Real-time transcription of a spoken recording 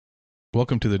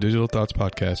Welcome to the Digital Thoughts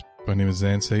Podcast. My name is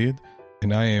Zan Sayed,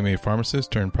 and I am a pharmacist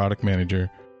turned product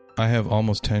manager. I have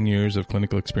almost 10 years of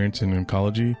clinical experience in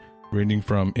oncology, ranging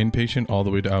from inpatient all the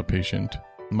way to outpatient.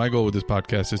 My goal with this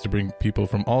podcast is to bring people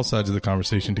from all sides of the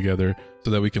conversation together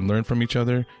so that we can learn from each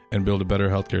other and build a better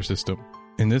healthcare system.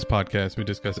 In this podcast, we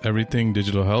discuss everything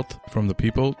digital health, from the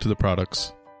people to the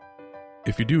products.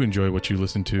 If you do enjoy what you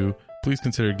listen to, please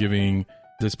consider giving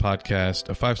this podcast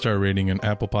a 5-star rating on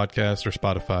Apple Podcasts or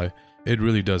Spotify. It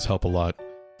really does help a lot.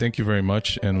 Thank you very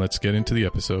much, and let's get into the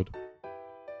episode.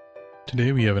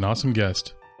 Today we have an awesome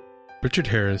guest. Richard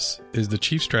Harris is the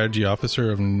Chief Strategy Officer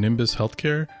of Nimbus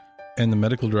Healthcare and the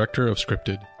Medical Director of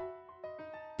Scripted.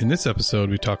 In this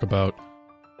episode, we talk about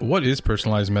what is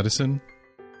personalized medicine,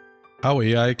 how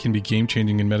AI can be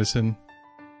game-changing in medicine,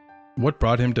 what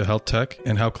brought him to health tech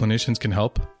and how clinicians can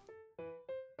help,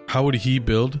 how would he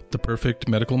build the perfect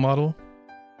medical model,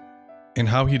 and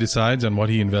how he decides on what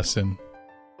he invests in.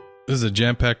 This is a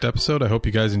jam-packed episode. I hope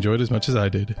you guys enjoyed as much as I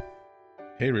did.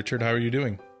 Hey, Richard, how are you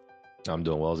doing? I'm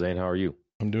doing well, Zane. How are you?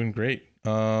 I'm doing great.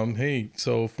 Hey,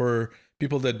 so for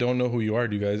people that don't know who you are,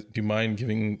 do you mind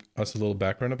giving us a little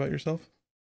background about yourself?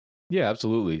 Yeah,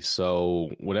 absolutely.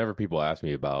 So whenever people ask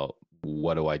me about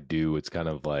what do I do, it's kind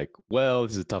of like, well,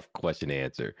 this is a tough question to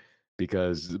answer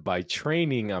because by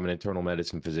training, I'm an internal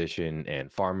medicine physician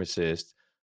and pharmacist,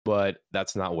 but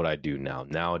that's not what I do now.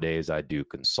 Nowadays, I do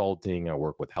consulting. I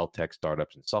work with health tech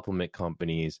startups and supplement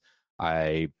companies.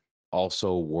 I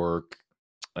also work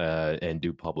and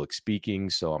do public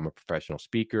speaking. So I'm a professional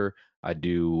speaker. I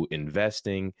do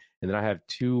investing. And then I have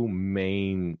two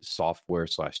main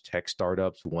software/tech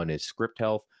startups. One is Script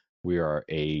Health. We are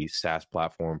a SaaS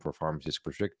platform for pharmacist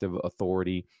prescriptive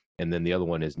authority. And then the other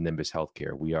one is Nimbus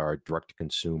Healthcare. We are a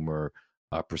direct-to-consumer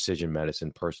precision medicine,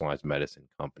 personalized medicine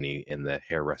company in the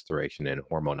hair restoration and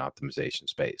hormone optimization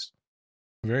space.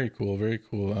 Very cool. Very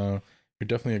cool. You're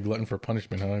definitely a glutton for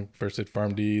punishment, huh? First at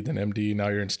PharmD, then MD, now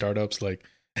you're in startups. Like,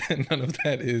 none of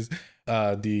that is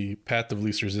the path of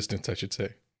least resistance, I should say.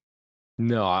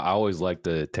 No, I always like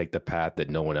to take the path that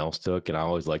no one else took, and I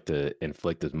always like to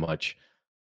inflict as much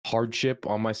hardship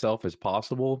on myself as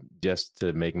possible just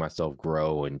to make myself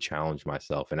grow and challenge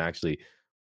myself. And actually,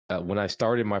 when I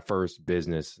started my first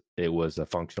business, it was a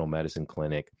functional medicine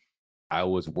clinic. I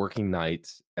was working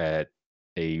nights at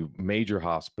a major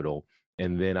hospital,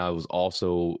 and then I was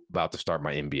also about to start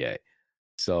my MBA.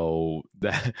 So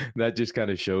that just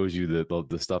kind of shows you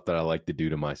the stuff that I like to do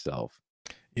to myself.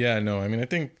 Yeah, no, I mean, I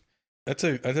think that's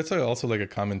also like a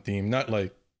common theme, not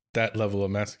like that level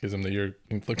of masochism that you're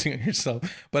inflicting on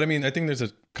yourself. But I mean, I think there's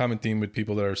a common theme with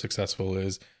people that are successful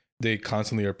is they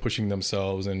constantly are pushing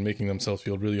themselves and making themselves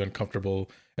feel really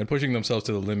uncomfortable and pushing themselves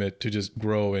to the limit to just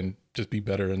grow and just be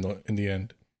better in the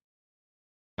end.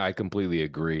 I completely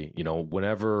agree. You know,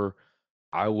 whenever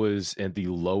I was at the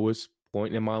lowest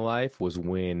point in my life was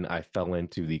when I fell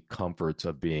into the comforts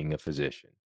of being a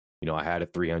physician. You know, I had a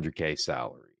 300K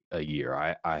salary a year.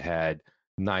 I had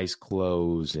nice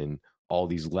clothes and all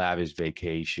these lavish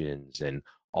vacations and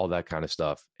all that kind of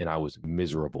stuff. And I was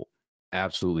miserable,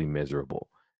 absolutely miserable.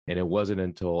 And it wasn't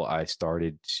until I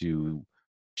started to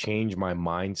change my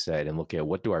mindset and look at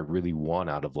what do I really want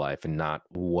out of life and not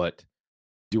what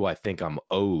do I think I'm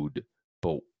owed,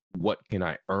 but what can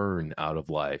I earn out of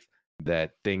life,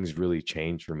 that things really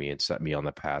changed for me and set me on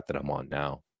the path that I'm on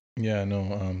now. Yeah,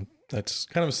 no, that's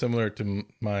kind of similar to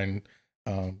mine,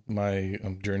 my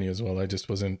journey as well. I just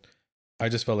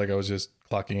felt like I was just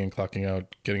clocking in, clocking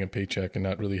out, getting a paycheck and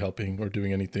not really helping or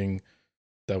doing anything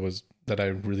that I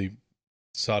really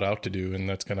sought out to do. And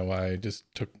that's kind of why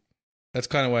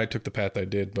I took the path I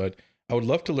did. But I would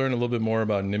love to learn a little bit more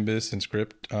about Nimbus and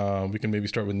Script. We can maybe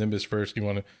start with Nimbus first.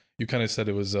 You kind of said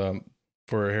it was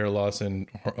for hair loss and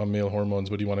male hormones,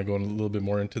 but do you want to go a little bit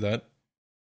more into that?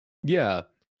 Yeah.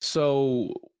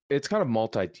 So it's kind of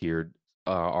multi-tiered,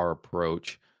 our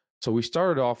approach. So we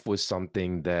started off with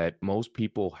something that most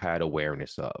people had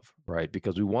awareness of, right?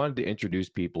 Because we wanted to introduce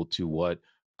people to what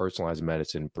personalized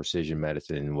medicine, precision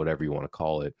medicine, whatever you want to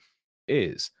call it,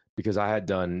 is. Because I had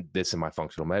done this in my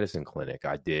functional medicine clinic.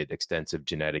 I did extensive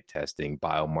genetic testing,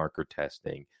 biomarker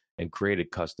testing, and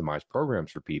created customized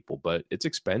programs for people. But it's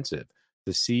expensive.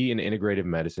 To see an integrative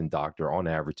medicine doctor, on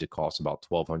average, it costs about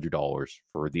 $1,200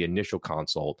 for the initial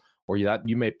consult, or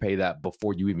you may pay that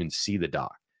before you even see the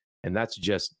doc. And that's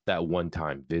just that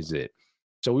one-time visit.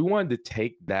 So we wanted to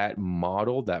take that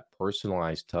model, that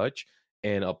personalized touch,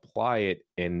 and apply it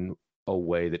in a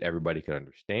way that everybody can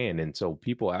understand. And so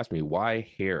people ask me, why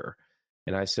hair?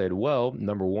 And I said, well,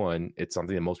 number one, it's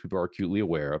something that most people are acutely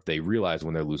aware of. They realize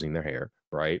when they're losing their hair,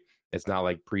 right? It's not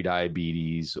like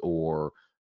prediabetes or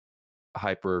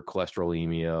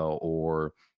hypercholesterolemia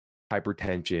or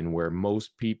hypertension where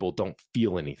most people don't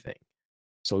feel anything.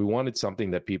 So we wanted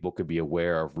something that people could be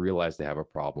aware of, realize they have a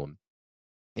problem.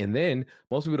 And then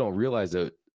most people don't realize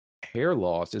that hair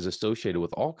loss is associated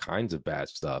with all kinds of bad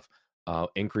stuff.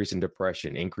 Increase in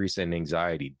depression, increase in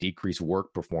anxiety, decrease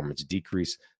work performance,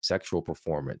 decrease sexual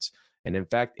performance. And in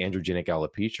fact, androgenic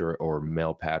alopecia or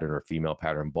male pattern or female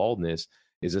pattern baldness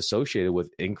is associated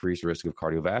with increased risk of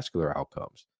cardiovascular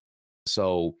outcomes.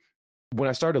 So when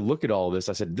I started to look at all of this,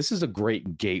 I said, this is a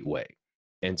great gateway.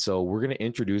 And so we're going to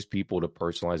introduce people to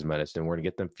personalized medicine. We're going to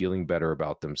get them feeling better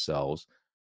about themselves.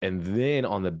 And then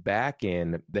on the back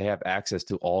end, they have access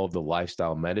to all of the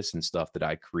lifestyle medicine stuff that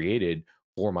I created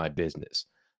for my business.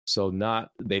 So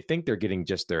not they think they're getting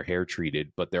just their hair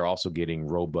treated, but they're also getting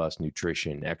robust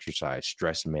nutrition, exercise,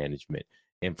 stress management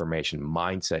information,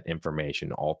 mindset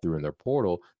information all through in their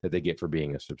portal that they get for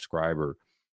being a subscriber.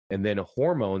 And then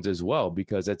hormones as well,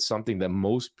 because that's something that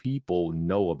most people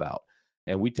know about.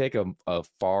 And we take a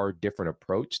far different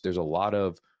approach. There's a lot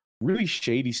of really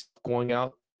shady stuff going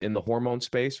out in the hormone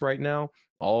space right now.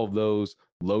 All of those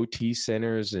low T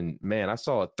centers. And man, I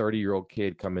saw a 30-year-old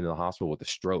kid come into the hospital with a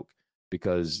stroke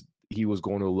because he was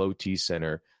going to a low T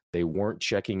center. They weren't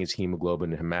checking his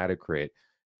hemoglobin and hematocrit.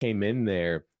 Came in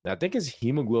there, and I think his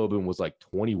hemoglobin was like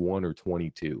 21 or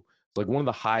 22. It's like one of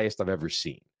the highest I've ever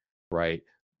seen, right?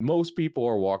 Most people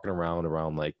are walking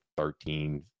around like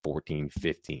 13, 14,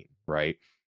 15, right?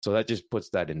 So that just puts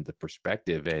that into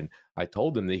perspective. And I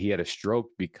told him that he had a stroke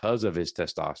because of his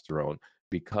testosterone,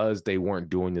 because they weren't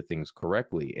doing the things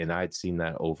correctly. And I'd seen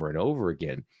that over and over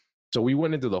again. So we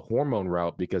went into the hormone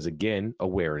route because, again,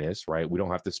 awareness, right? We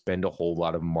don't have to spend a whole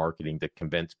lot of marketing to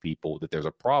convince people that there's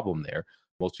a problem there.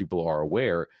 Most people are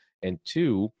aware. And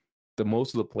two,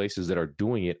 most of the places that are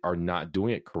doing it are not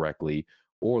doing it correctly.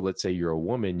 Or let's say you're a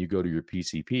woman, you go to your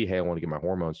PCP, hey, I want to get my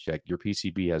hormones checked. Your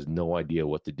PCP has no idea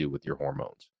what to do with your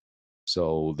hormones.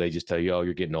 So they just tell you, oh,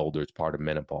 you're getting older. It's part of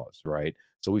menopause, right?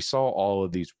 So we saw all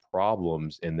of these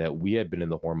problems in that we had been in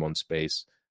the hormone space,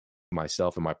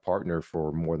 myself and my partner,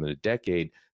 for more than a decade,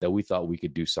 that we thought we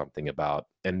could do something about.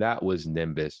 And that was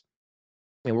Nimbus.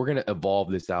 And we're going to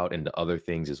evolve this out into other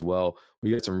things as well.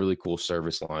 We got some really cool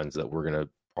service lines that we're going to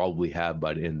probably have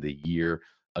by the end of the year,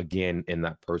 again, in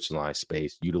that personalized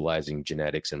space, utilizing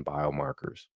genetics and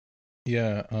biomarkers.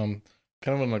 Yeah, kind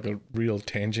of on like a real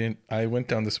tangent. I went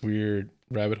down this weird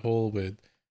rabbit hole with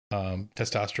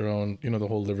testosterone, the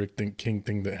whole liver king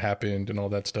thing that happened and all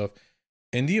that stuff.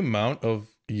 And the amount of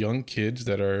young kids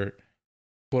that are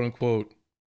quote unquote,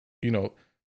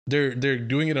 they're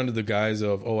doing it under the guise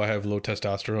of, oh, I have low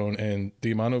testosterone, and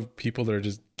the amount of people that are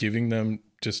just giving them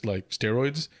just like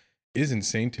steroids is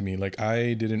insane to me. Like,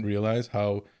 I didn't realize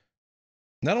how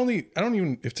not only I don't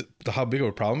even if how big of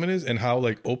a problem it is, and how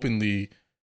like openly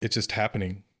it's just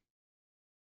happening.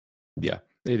 Yeah,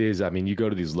 it is. I mean, you go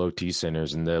to these low T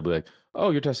centers and they'll be like,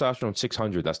 oh, your testosterone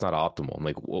 600. That's not optimal. I'm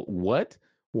like, what?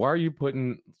 Why are you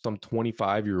putting some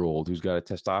 25-year-old who's got a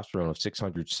testosterone of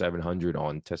 600, 700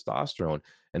 on testosterone,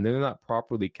 and they're not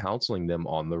properly counseling them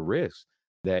on the risks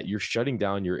that you're shutting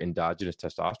down your endogenous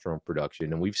testosterone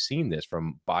production? And we've seen this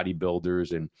from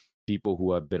bodybuilders and people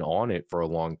who have been on it for a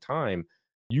long time.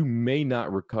 You may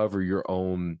not recover your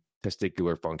own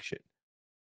testicular function,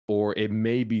 or it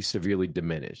may be severely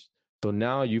diminished. So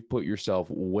now you put yourself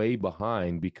way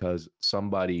behind because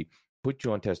somebody put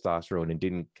you on testosterone and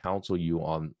didn't counsel you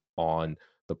on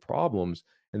the problems.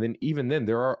 And then even then,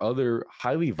 there are other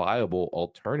highly viable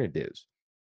alternatives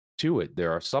to it.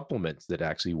 There are supplements that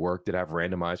actually work that have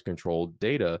randomized controlled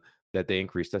data that they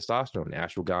increase testosterone.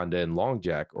 Ashwagandha and Long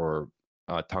Jack or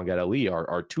Tongat Ali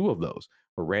are two of those,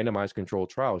 where randomized controlled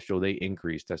trials show they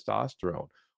increase testosterone.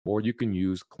 Or you can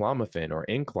use clomiphene or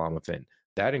enclomiphene.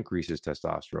 That increases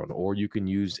testosterone. Or you can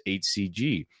use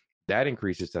HCG. That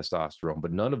increases testosterone.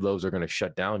 But none of those are going to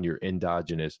shut down your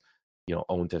endogenous,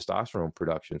 own testosterone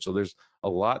production. So there's a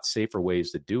lot safer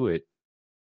ways to do it.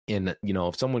 And,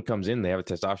 if someone comes in, they have a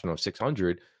testosterone of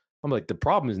 600, I'm like, the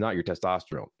problem is not your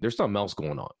testosterone. There's something else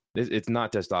going on. It's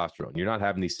not testosterone. You're not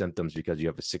having these symptoms because you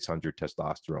have a 600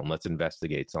 testosterone. Let's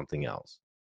investigate something else.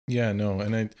 Yeah, no.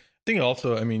 And I think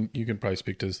also, I mean, you can probably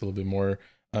speak to this a little bit more.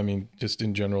 I mean, just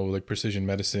in general, like precision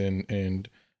medicine and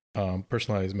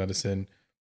personalized medicine,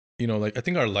 like I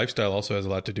think our lifestyle also has a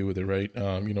lot to do with it, right?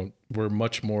 We're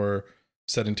much more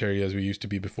sedentary as we used to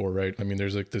be before, right? I mean,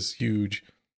 there's like this huge,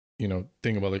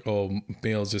 thing about like, oh,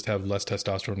 males just have less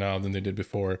testosterone now than they did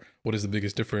before. What is the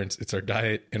biggest difference? It's our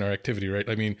diet and our activity, right?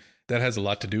 I mean, that has a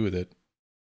lot to do with it.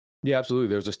 Yeah, absolutely.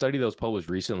 There's a study that was published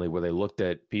recently where they looked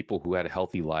at people who had a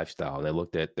healthy lifestyle and they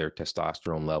looked at their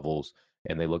testosterone levels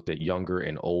and they looked at younger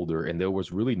and older, and there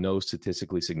was really no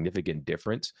statistically significant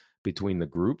difference between the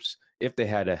groups if they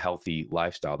had a healthy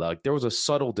lifestyle. Like there was a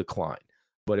subtle decline,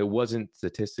 but it wasn't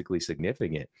statistically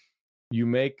significant. You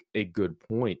make a good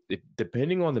point.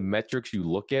 Depending on the metrics you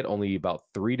look at, only about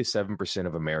 3 to 7%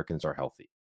 of Americans are healthy.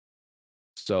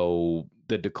 So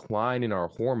the decline in our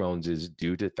hormones is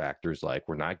due to factors like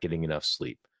we're not getting enough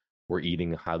sleep, we're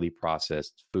eating highly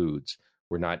processed foods,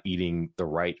 we're not eating the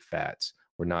right fats,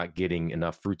 we're not getting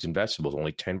enough fruits and vegetables.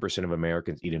 Only 10% of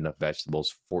Americans eat enough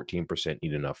vegetables, 14%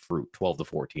 eat enough fruit, 12 to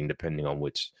 14, depending on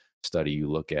which study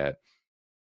you look at.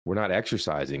 We're not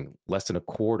exercising. Less than a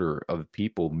quarter of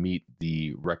people meet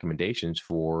the recommendations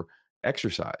for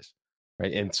exercise,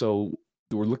 right? And so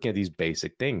we're looking at these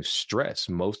basic things. Stress.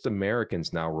 Most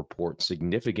Americans now report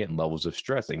significant levels of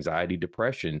stress. Anxiety,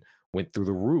 depression went through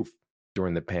the roof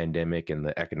during the pandemic and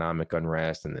the economic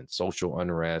unrest and then social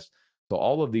unrest. So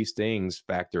all of these things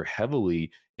factor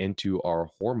heavily into our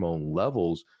hormone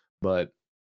levels. But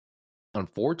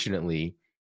unfortunately,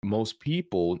 most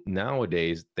people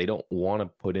nowadays, they don't want to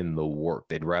put in the work.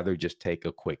 They'd rather just take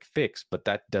a quick fix, but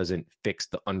that doesn't fix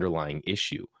the underlying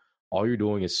issue. All you're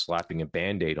doing is slapping a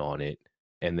band-aid on it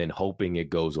and then hoping it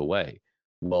goes away.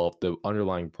 Well, if the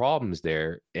underlying problem's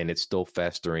there and it's still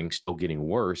festering, still getting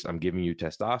worse, I'm giving you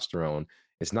testosterone,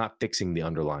 it's not fixing the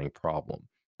underlying problem.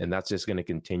 And that's just going to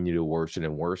continue to worsen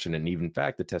and worsen. And even in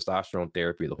fact, the testosterone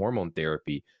therapy, the hormone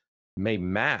therapy may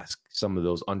mask some of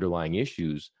those underlying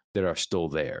issues that are still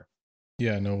there.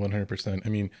 Yeah, no, 100%. I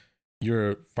mean,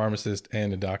 you're a pharmacist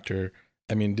and a doctor.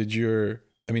 I mean, like,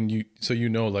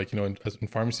 in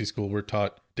pharmacy school, we're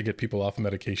taught to get people off of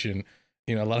medication.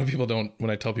 A lot of people don't, when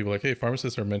I tell people like, hey,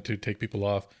 pharmacists are meant to take people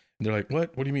off, and they're like,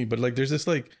 what do you mean? But like, there's this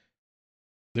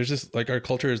like our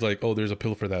culture is like, oh, there's a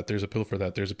pill for that. There's a pill for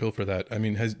that. There's a pill for that. I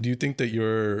mean, do you think that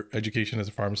your education as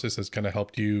a pharmacist has kind of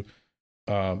helped you,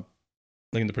 like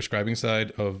in the prescribing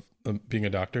side of being a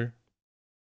doctor?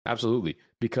 Absolutely.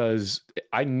 Because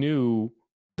I knew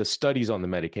the studies on the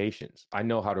medications. I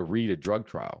know how to read a drug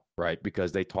trial, right?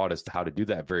 Because they taught us how to do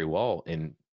that very well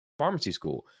in pharmacy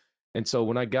school. And so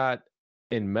when I got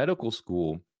in medical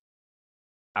school,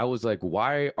 I was like,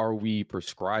 why are we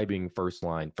prescribing first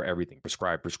line for everything?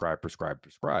 Prescribe, prescribe, prescribe,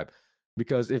 prescribe.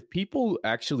 Because if people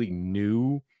actually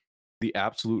knew the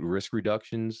absolute risk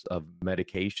reductions of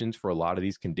medications for a lot of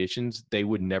these conditions, they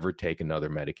would never take another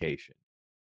medication,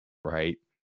 right?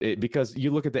 Because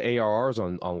you look at the ARRs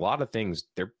on a lot of things,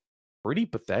 they're pretty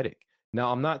pathetic.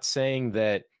 Now, I'm not saying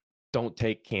that don't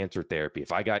take cancer therapy.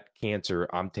 If I got cancer,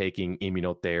 I'm taking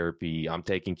immunotherapy, I'm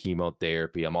taking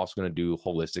chemotherapy. I'm also going to do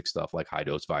holistic stuff like high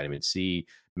dose vitamin C,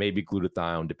 maybe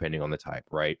glutathione, depending on the type,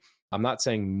 right? I'm not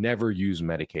saying never use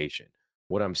medication.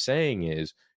 What I'm saying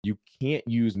is you can't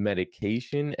use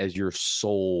medication as your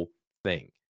sole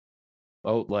thing.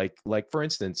 Oh, like for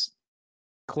instance,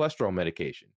 cholesterol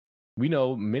medication. We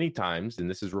know many times, and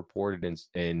this is reported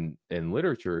in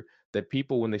literature, that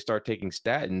people when they start taking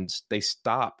statins, they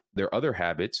stop their other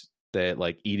habits that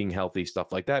like eating healthy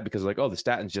stuff like that because like, oh, the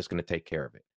statin's just going to take care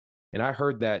of it. And I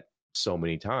heard that so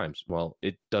many times. Well,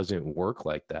 it doesn't work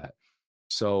like that.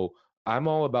 So I'm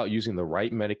all about using the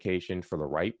right medication for the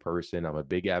right person. I'm a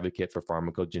big advocate for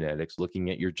pharmacogenetics, looking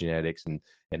at your genetics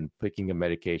and picking a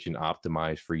medication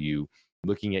optimized for you,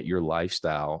 looking at your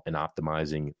lifestyle and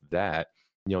optimizing that.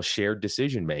 Shared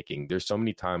decision making. There's so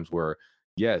many times where,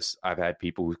 yes, I've had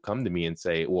people who come to me and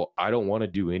say, well, I don't want to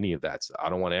do any of that. I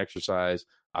don't want to exercise.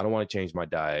 I don't want to change my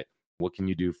diet. What can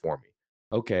you do for me?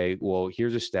 Okay, well,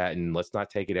 here's a statin. Let's not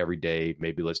take it every day.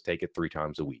 Maybe let's take it 3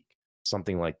 times a week,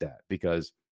 something like that.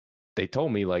 Because they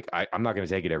told me, like, I'm not going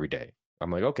to take it every day.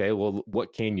 I'm like, okay, well,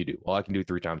 what can you do? Well, I can do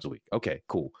 3 times a week. Okay,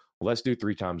 cool. Well, let's do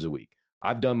 3 times a week.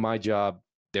 I've done my job.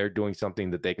 They're doing something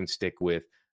that they can stick with.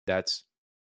 That's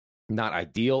not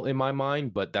ideal in my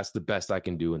mind, but that's the best I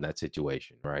can do in that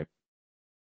situation, right?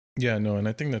 Yeah, no, and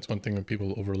I think that's one thing that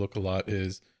people overlook a lot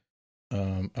is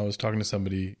I was talking to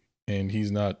somebody and he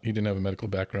didn't have a medical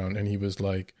background, and he was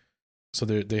like, so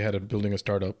they had building a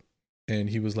startup, and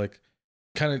he was like,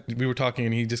 we were talking,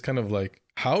 and he just kind of like,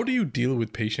 how do you deal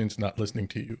with patients not listening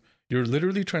to you? You're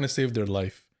literally trying to save their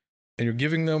life and you're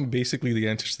giving them basically the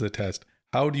answers to the test.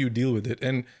 How do you deal with it?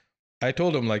 And I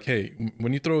told him, like, hey,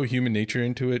 when you throw human nature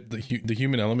into it, the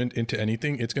human element into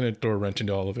anything, it's going to throw a wrench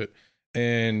into all of it.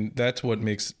 And that's what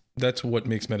makes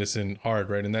medicine hard,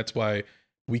 right? And that's why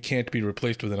we can't be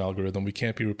replaced with an algorithm. We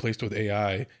can't be replaced with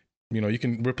AI. You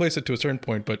can replace it to a certain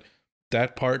point, but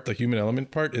that part, the human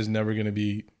element part, is never going to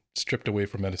be stripped away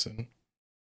from medicine.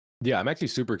 Yeah, I'm actually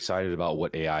super excited about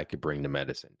what AI could bring to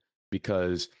medicine,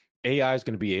 because AI is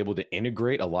going to be able to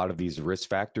integrate a lot of these risk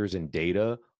factors and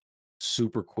data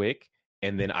super quick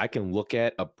And then I can look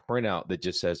at a printout that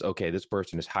just says, okay, this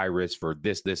person is high risk for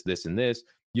this, this, this, and this.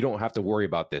 You don't have to worry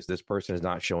about this. This person is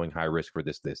not showing high risk for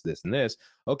this, this, this, and this.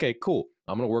 Okay, cool.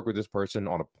 I'm going to work with this person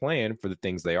on a plan for the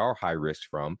things they are high risk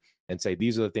from and say,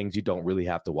 these are the things you don't really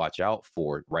have to watch out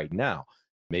for right now.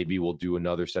 Maybe we'll do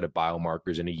another set of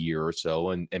biomarkers in a year or so,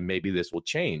 and maybe this will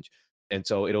change. And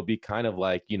so it'll be kind of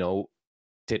like,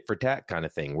 tit for tat kind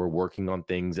of thing. We're working on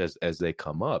things as they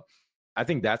come up. I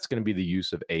think that's going to be the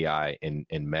use of AI in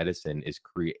medicine, is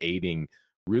creating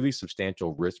really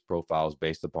substantial risk profiles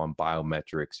based upon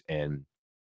biometrics and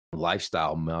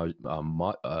lifestyle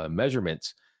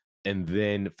measurements. And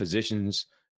then physicians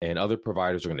and other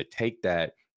providers are going to take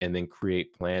that and then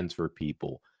create plans for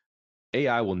people.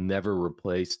 AI will never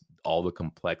replace all the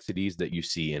complexities that you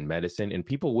see in medicine, and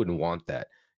people wouldn't want that.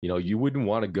 You wouldn't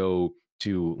want to go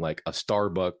to like a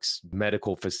Starbucks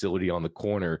medical facility on the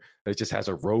corner that just has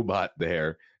a robot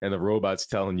there and the robot's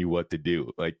telling you what to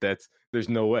do. Like there's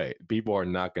no way. People are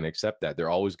not going to accept that. They're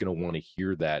always going to want to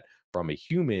hear that from a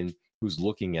human who's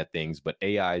looking at things, but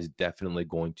AI is definitely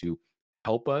going to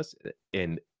help us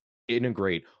and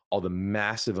integrate all the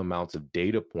massive amounts of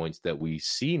data points that we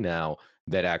see now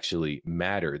that actually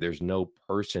matter. There's no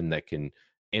person that can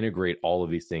integrate all of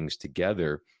these things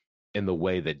together in the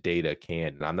way that data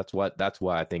can. And that's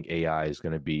why I think AI is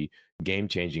going to be game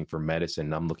changing for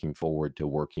medicine. I'm looking forward to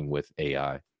working with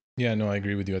AI. Yeah, no, I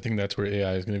agree with you. I think that's where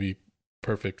AI is going to be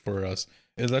perfect for us.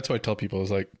 And that's why I tell people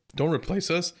is like, don't replace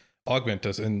us, augment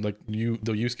us. And like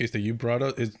the use case that you brought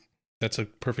up that's a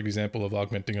perfect example of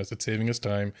augmenting us. It's saving us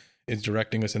time. It's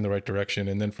directing us in the right direction.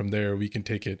 And then from there, we can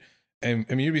take it. And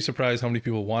I mean, you'd be surprised how many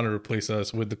people want to replace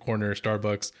us with the corner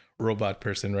Starbucks robot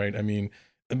person, right? I mean,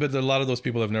 but a lot of those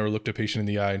people have never looked a patient in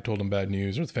the eye and told them bad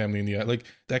news, or the family in the eye. Like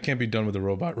that can't be done with a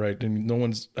robot, right? And no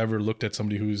one's ever looked at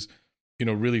somebody who's,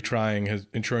 really trying, has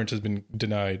insurance has been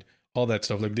denied, all that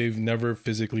stuff. Like they've never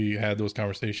physically had those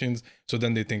conversations. So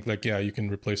then they think like, yeah, you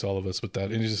can replace all of us with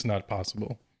that. And it's just not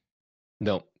possible.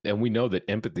 No, and we know that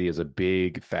empathy is a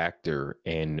big factor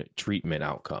in treatment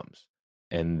outcomes,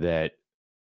 and that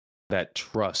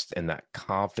trust and that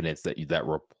confidence that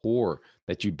rapport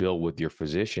that you build with your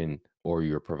physician or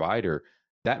your provider,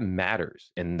 that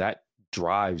matters and that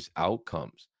drives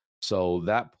outcomes. So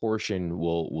that portion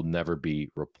will never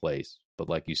be replaced. But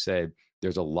like you said,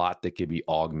 there's a lot that could be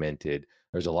augmented.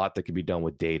 There's a lot that could be done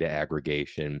with data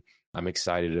aggregation. I'm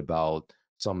excited about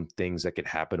some things that could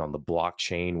happen on the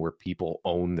blockchain where people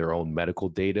own their own medical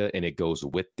data and it goes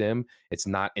with them. It's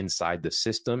not inside the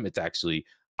system. It's actually,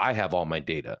 I have all my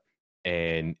data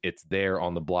and it's there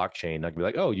on the blockchain. I can be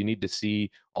like, oh, you need to see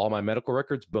all my medical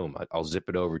records? Boom, I'll zip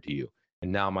it over to you.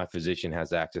 And now my physician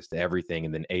has access to everything,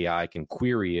 and then AI can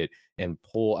query it and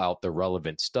pull out the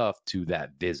relevant stuff to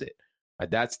that visit.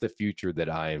 That's the future that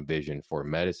I envision for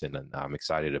medicine, and I'm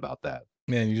excited about that.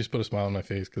 Man, you just put a smile on my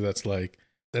face, because that's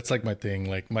like my thing.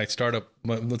 Like the startup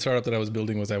that I was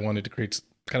building was I wanted to create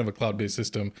kind of a cloud-based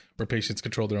system where patients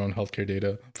control their own healthcare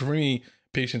data. For me,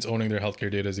 patients owning their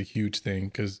healthcare data is a huge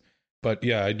thing, but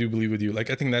yeah, I do believe with you.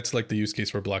 Like I think that's like the use case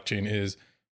for blockchain is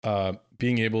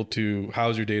being able to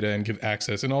house your data and give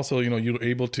access. And also, you're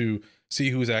able to see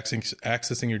who's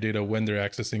accessing your data when they're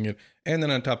accessing it. And then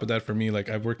on top of that, for me, like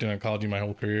I've worked in oncology my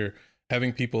whole career,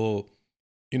 having people,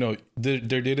 their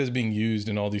data is being used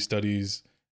in all these studies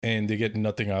and they get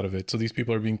nothing out of it. So these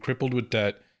people are being crippled with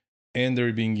debt and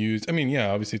they're being used. I mean,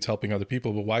 yeah, obviously it's helping other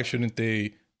people, but why shouldn't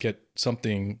they get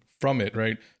something from it,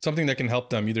 right? Something that can help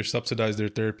them either subsidize their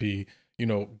therapy,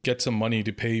 get some money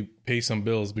to pay some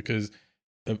bills, because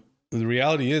the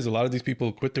reality is a lot of these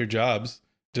people quit their jobs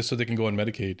just so they can go on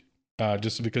Medicaid,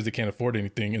 just because they can't afford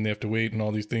anything and they have to wait and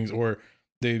all these things. Or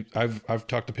I've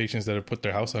talked to patients that have put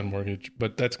their house on mortgage,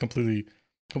 but that's completely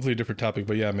different topic.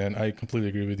 But yeah, man, I completely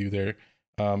agree with you there.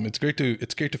 It's great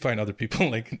to find other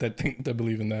people like that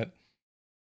believe in that.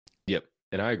 Yep.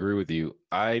 And I agree with you.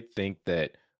 I think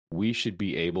that we should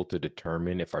be able to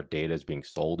determine if our data is being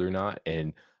sold or not.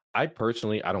 And I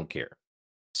don't care.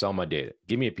 Sell my data.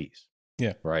 Give me a piece.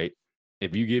 Yeah. Right.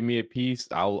 If you give me a piece,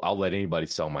 I'll let anybody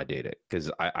sell my data,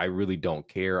 because I really don't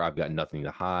care. I've got nothing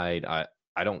to hide.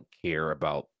 I don't care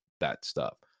about that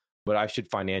stuff. But I should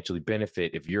financially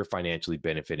benefit if you're financially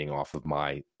benefiting off of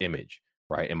my image,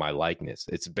 right? And my likeness.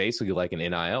 It's basically like an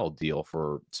NIL deal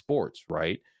for sports,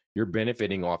 right? You're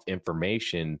benefiting off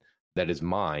information that is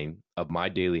mine, of my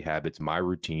daily habits, my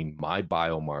routine, my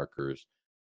biomarkers.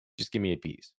 Just give me a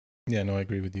piece. Yeah, no, I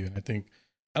agree with you. And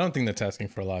I don't think that's asking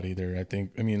for a lot either.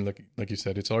 I mean, like you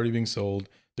said, it's already being sold.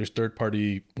 There's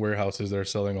third-party warehouses that are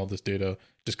selling all this data.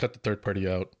 Just cut the third party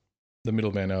out, the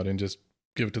middleman out, and just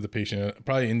give it to the patient.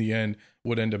 Probably in the end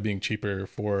would end up being cheaper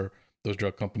for those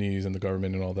drug companies and the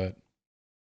government and all that.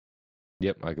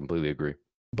 Yep, I completely agree.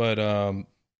 But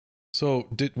so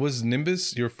was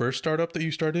Nimbus your first startup that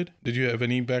you started? Did you have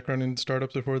any background in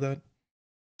startups before that?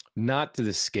 Not to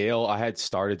the scale. I had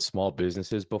started small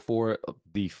businesses before.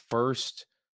 The first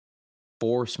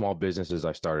four small businesses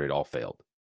I started all failed,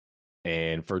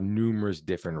 and for numerous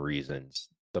different reasons.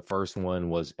 The first one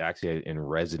was actually in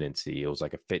residency. It was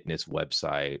like a fitness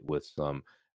website with some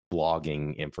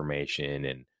blogging information,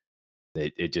 and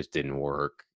it just didn't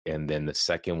work. And then the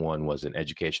second one was an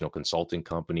educational consulting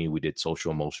company. We did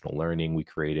social emotional learning. We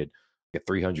created a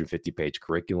 350-page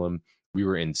curriculum. We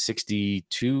were in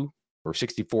 62 or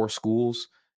 64 schools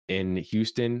in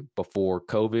Houston before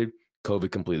COVID.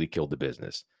 COVID completely killed the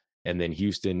business. And then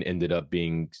Houston ended up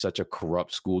being such a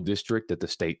corrupt school district that the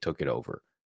state took it over.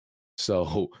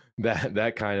 So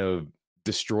that kind of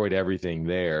destroyed everything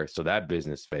there. So that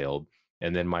business failed.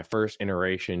 And then my first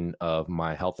iteration of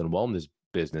my health and wellness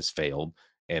business failed.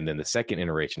 And then the second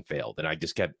iteration failed. And I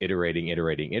just kept iterating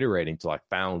until I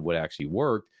found what actually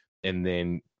worked, and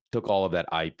then took all of that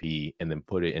IP and then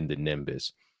put it into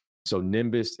Nimbus. So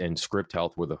Nimbus and Script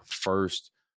Health were the first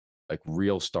like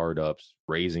real startups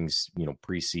raising,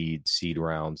 pre-seed, seed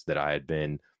rounds that I had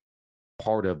been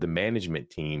part of the management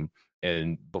team.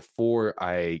 And before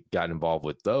I got involved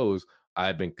with those, I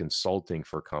had been consulting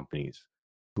for companies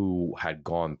who had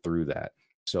gone through that.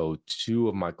 So two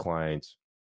of my clients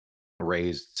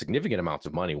raised significant amounts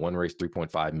of money. One raised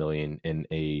 3.5 million in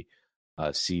a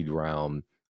seed round.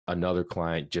 Another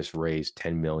client just raised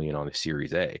 10 million on a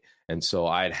Series A. And so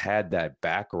I had that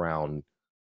background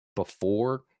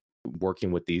before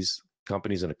working with these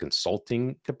companies in a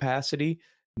consulting capacity.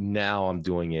 Now I'm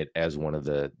doing it as one of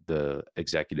the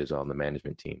executives on the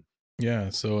management team. Yeah.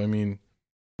 So I mean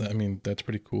that's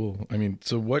pretty cool. I mean,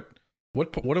 so what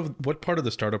part of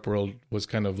the startup world was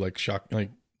kind of like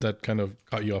like that kind of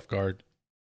caught you off guard?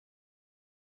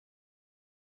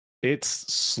 It's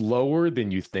slower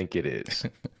than you think it is.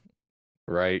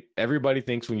 Right? Everybody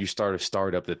thinks when you start a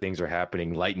startup that things are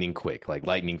happening lightning quick, like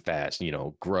lightning fast,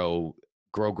 grow,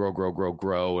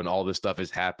 and all this stuff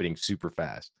is happening super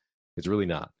fast. It's really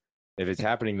not. If it's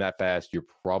happening that fast, you're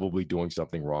probably doing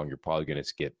something wrong. You're probably going to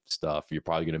skip stuff. You're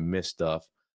probably going to miss stuff.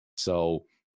 So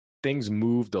things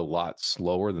moved a lot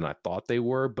slower than I thought they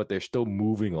were, but they're still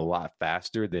moving a lot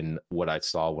faster than what I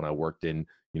saw when I worked in,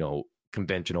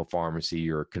 conventional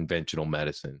pharmacy or conventional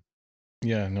medicine.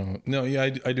 Yeah, no, yeah,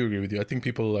 I do agree with you. I think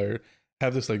people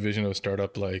have this like vision of a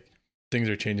startup, like things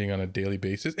are changing on a daily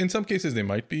basis. In some cases, they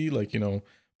might be like,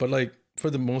 but like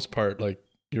for the most part, like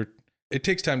it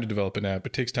takes time to develop an app.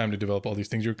 It takes time to develop all these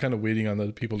things. You're kind of waiting on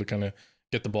the people to kind of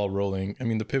get the ball rolling. I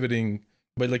mean, the pivoting,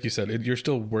 but like you said, you're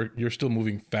still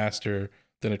moving faster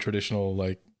than a traditional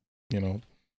like,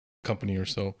 company or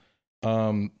so.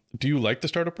 Do you like the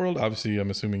startup world? Obviously, I'm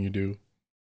assuming you do.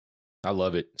 I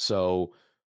love it. So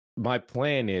my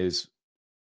plan is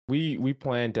we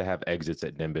plan to have exits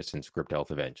at Nimbus and Script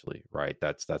Health eventually, right?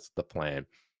 That's the plan.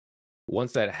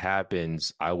 Once that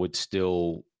happens, I would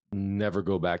still never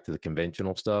go back to the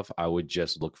conventional stuff. I would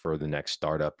just look for the next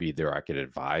startup either I could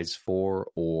advise for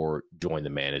or join the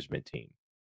management team,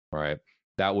 right?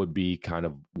 That would be kind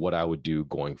of what I would do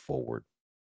going forward.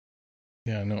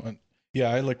 Yeah, no, yeah,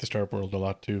 I like the startup world a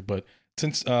lot too. But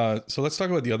since so let's talk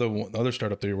about the other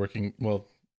startup that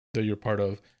that you're part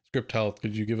of, Script Health.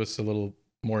 Could you give us a little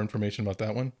more information about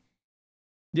that one?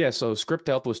 Yeah, so Script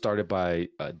Health was started by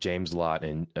James Lott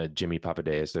and Jimmy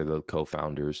Papadakis. They're the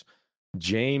co-founders.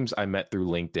 James, I met through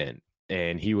LinkedIn,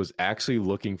 and he was actually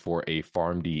looking for a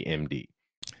PharmD MD.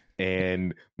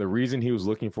 And the reason he was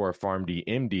looking for a PharmD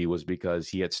MD was because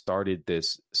he had started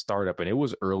this startup, and it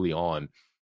was early on,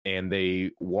 and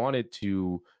they wanted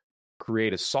to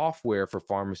create a software for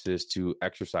pharmacists to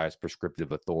exercise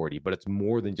prescriptive authority, but it's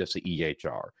more than just an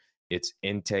EHR. It's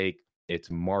intake, it's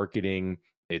marketing,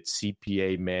 it's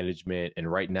CPA management,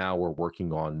 and right now we're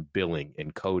working on billing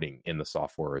and coding in the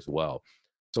software as well.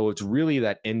 So it's really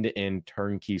that end-to-end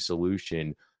turnkey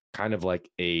solution, kind of like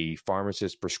a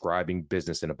pharmacist prescribing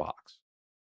business in a box.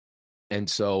 And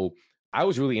so I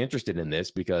was really interested in this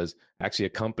because actually a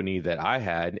company that I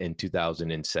had in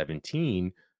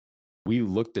 2017, we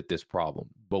looked at this problem,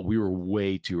 but we were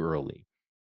way too early.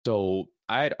 So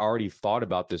I had already thought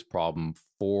about this problem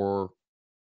for,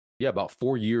 about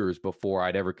 4 years before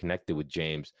I'd ever connected with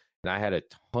James. And I had a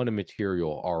ton of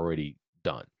material already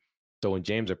done. So when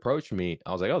James approached me,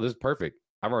 I was like, oh, this is perfect.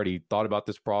 I've already thought about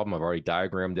this problem. I've already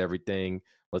diagrammed everything.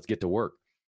 Let's get to work.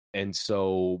 And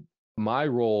so my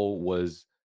role was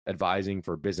advising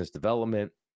for business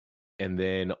development and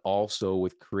then also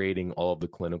with creating all of the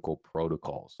clinical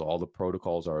protocols. So all the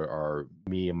protocols are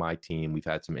me and my team. We've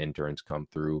had some interns come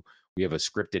through. We have a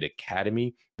scripted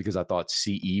academy because I thought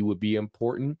CE would be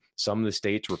important. Some of the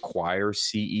states require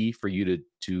CE for you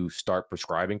to start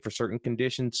prescribing for certain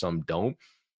conditions. Some don't.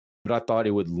 But I thought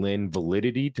it would lend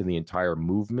validity to the entire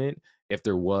movement if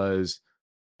there was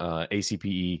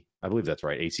ACPE. I believe that's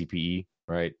right, ACPE,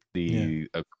 right? The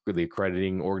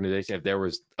accrediting organization. If there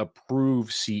was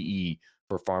approved CE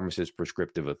for pharmacist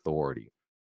prescriptive authority.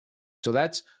 So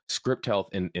that's Script Health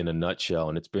in a nutshell,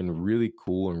 and it's been really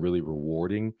cool and really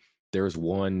rewarding. There's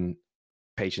one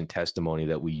patient testimony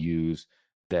that we use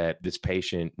that this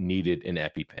patient needed an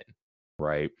EpiPen,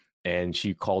 right? And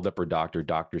she called up her doctor.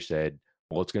 Doctor said,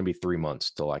 "Well, it's going to be 3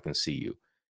 months till I can see you."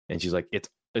 And she's like,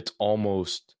 "It's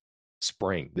almost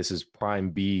spring. This is prime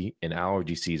B in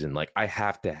allergy season. Like, I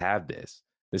have to have this.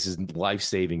 This is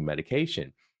life-saving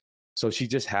medication." So she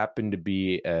just happened to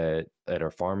be at our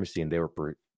pharmacy, and they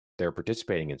were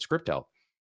participating in Script Health,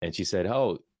 and she said,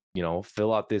 "Oh,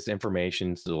 fill out this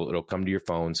information, so it'll come to your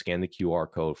phone. Scan the QR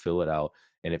code, fill it out,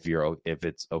 and if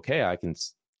it's okay, I can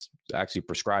actually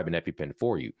prescribe an EpiPen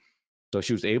for you." So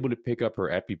she was able to pick up her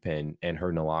EpiPen and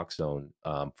her naloxone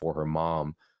for her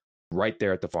mom right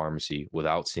there at the pharmacy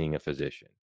without seeing a physician,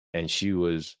 and she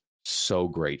was so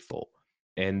grateful.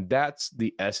 And that's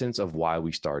the essence of why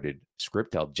we started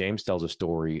Script Health. James tells a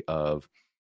story of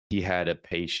he had a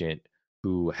patient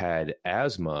who had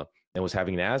asthma and was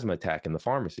having an asthma attack in the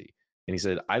pharmacy. And he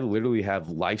said, "I literally have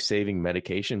life-saving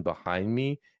medication behind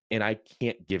me and I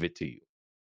can't give it to you."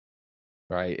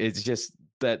 Right? It's just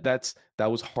that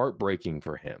was heartbreaking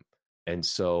for him. And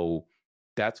so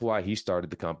that's why he started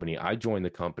the company. I joined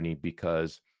the company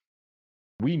because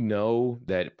we know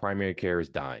that primary care is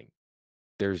dying.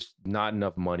 There's not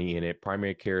enough money in it.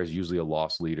 Primary care is usually a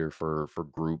loss leader for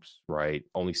groups, right?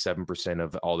 Only 7%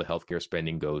 of all the healthcare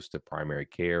spending goes to primary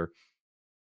care.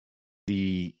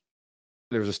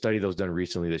 There was a study that was done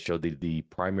recently that showed the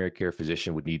primary care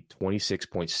physician would need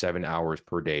 26.7 hours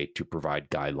per day to provide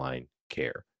guideline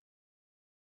care,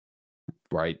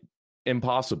 right?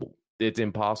 Impossible. It's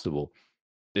impossible.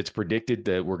 It's predicted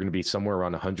that we're going to be somewhere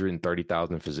around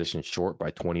 130,000 physicians short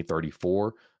by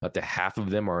 2034. Up to half of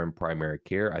them are in primary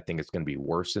care. I think it's going to be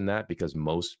worse than that because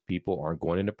most people aren't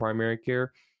going into primary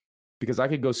care. Because I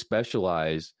could go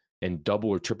specialize and double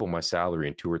or triple my salary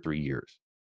in 2 or 3 years.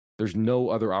 There's no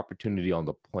other opportunity on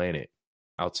the planet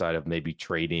outside of maybe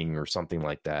trading or something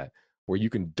like that where you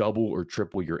can double or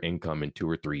triple your income in 2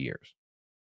 or 3 years.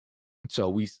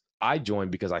 So I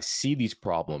joined because I see these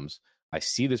problems. I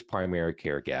see this primary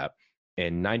care gap,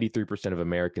 and 93% of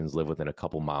Americans live within a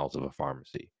couple miles of a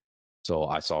pharmacy. So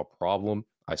I saw a problem,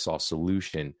 I saw a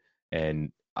solution,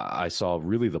 and I saw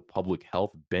really the public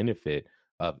health benefit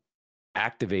of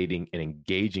activating and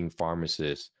engaging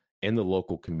pharmacists in the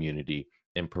local community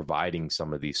and providing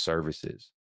some of these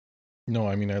services. No,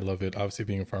 I mean, I love it. Obviously,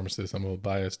 being a pharmacist, I'm a little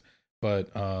biased,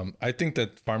 but I think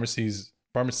that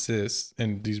pharmacists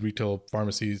and these retail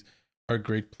pharmacies are a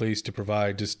great place to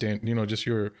provide just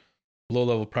your low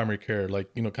level primary care,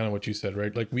 like, kind of what you said,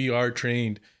 right? Like, we are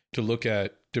trained to look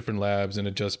at different labs and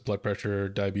adjust blood pressure,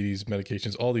 diabetes,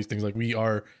 medications, all these things. Like, we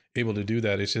are able to do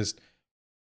that. It's just,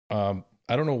 I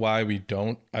don't know why we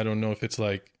don't. I don't know if it's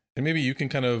like, and maybe you can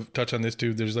kind of touch on this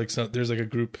too. There's like a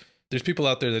group, there's people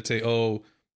out there that say, oh,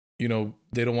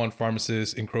 they don't want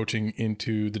pharmacists encroaching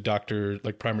into the doctor,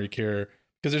 like primary care,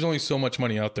 because there's only so much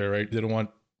money out there, right? They don't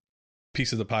want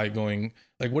piece of the pie going.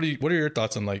 Like, what are your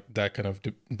thoughts on like that kind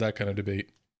of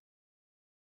debate?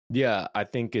 Yeah, I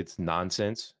think it's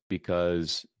nonsense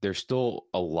because there's still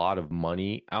a lot of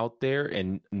money out there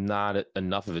and not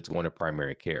enough of it's going to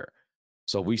primary care.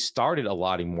 So we started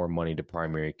allotting more money to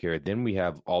primary care. Then we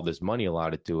have all this money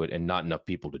allotted to it and not enough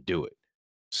people to do it.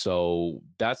 So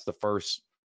that's the first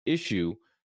issue,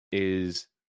 is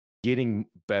getting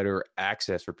better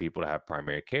access for people to have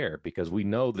primary care, because we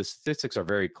know the statistics are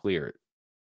very clear.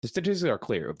 The statistics are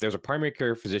clear. If there's a primary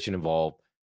care physician involved,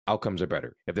 outcomes are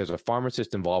better. If there's a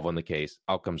pharmacist involved on the case,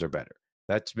 outcomes are better.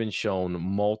 That's been shown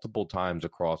multiple times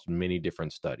across many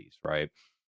different studies, right?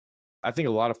 I think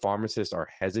a lot of pharmacists are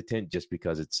hesitant just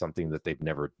because it's something that they've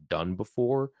never done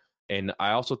before. And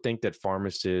I also think that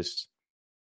pharmacists,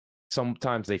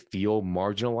 sometimes they feel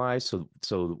marginalized.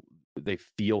 So they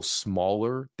feel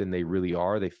smaller than they really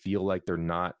are. They feel like they're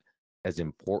not as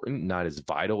important, not as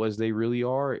vital as they really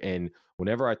are. And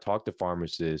whenever I talk to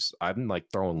pharmacists, I'm like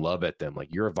throwing love at them. Like,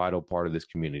 you're a vital part of this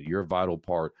community. You're a vital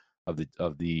part of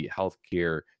the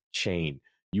healthcare chain.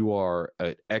 You are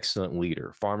an excellent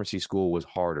leader. Pharmacy school was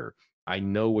harder. I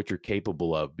know what you're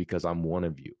capable of because I'm one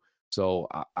of you. So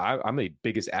I'm a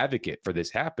biggest advocate for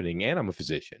this happening, and I'm a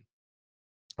physician.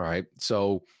 All right.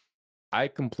 So I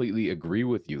completely agree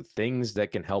with you. Things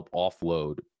that can help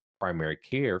offload primary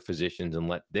care physicians and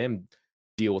let them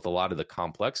deal with a lot of the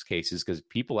complex cases, because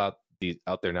people out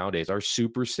there nowadays are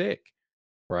super sick,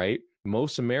 right?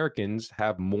 Most Americans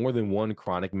have more than one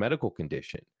chronic medical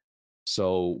condition.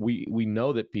 So we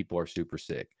know that people are super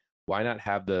sick. Why not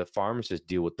have the pharmacist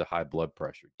deal with the high blood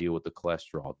pressure, deal with the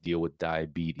cholesterol, deal with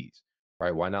diabetes,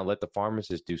 right? Why not let the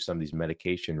pharmacist do some of these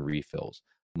medication refills?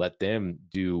 Let them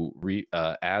do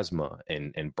asthma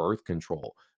and birth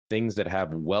control, things that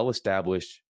have well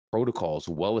established protocols,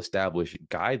 well established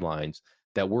guidelines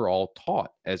that we're all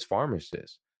taught as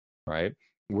pharmacists, right?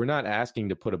 We're not asking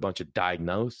to put a bunch of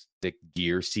diagnostic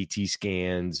gear, CT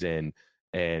scans, and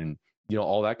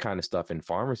all that kind of stuff in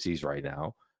pharmacies right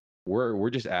now. We're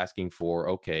just asking for,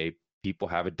 okay, people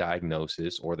have a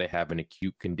diagnosis or they have an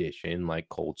acute condition like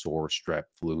cold sore, strep,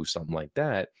 flu, something like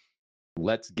that.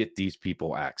 Let's get these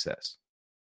people access.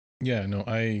 Yeah, no,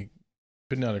 I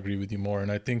could not agree with you more.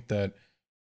 And I think that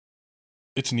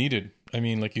it's needed. I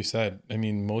mean, like you said, I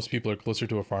mean, most people are closer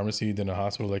to a pharmacy than a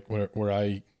hospital. Like where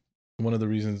I, one of the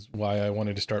reasons why I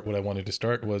wanted to start what I wanted to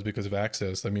start was because of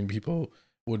access. I mean, people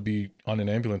would be on an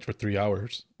ambulance for 3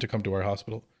 hours to come to our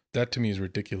hospital. That to me is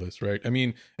ridiculous, right? I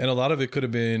mean, and a lot of it could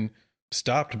have been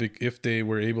stopped if they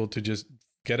were able to just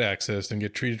get access and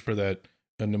get treated for that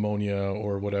pneumonia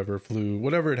or whatever, flu,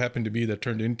 whatever it happened to be that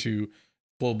turned into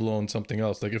full blown something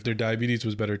else. Like if their diabetes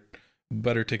was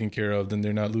better taken care of, then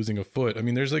they're not losing a foot. I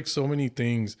mean, there's like so many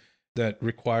things that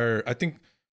require, I think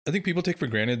people take for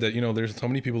granted that, there's so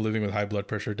many people living with high blood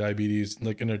pressure, diabetes,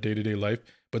 like in their day-to-day life,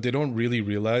 but they don't really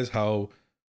realize how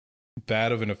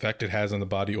bad of an effect it has on the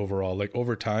body overall. Like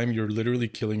over time, you're literally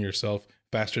killing yourself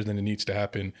faster than it needs to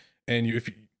happen. And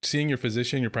if seeing your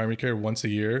physician, your primary care once a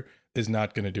year is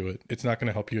not going to do it. It's not going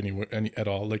to help you any at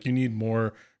all. Like you need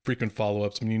more frequent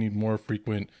follow-ups, and you need more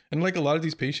frequent, and like a lot of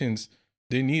these patients,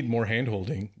 they need more hand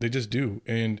holding. They just do.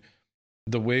 And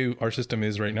the way our system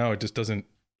is right now, it just doesn't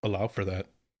allow for that.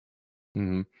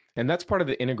 Mm-hmm. And that's part of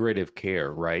the integrative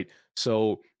care, right?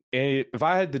 So if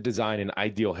I had to design an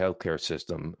ideal healthcare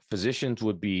system, physicians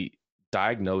would be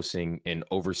diagnosing and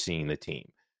overseeing the team.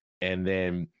 And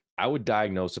then I would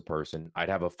diagnose a person. I'd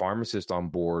have a pharmacist on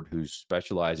board who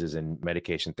specializes in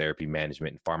medication therapy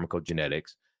management and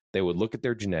pharmacogenetics. They would look at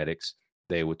their genetics,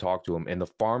 they would talk to them, and the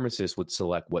pharmacist would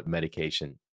select what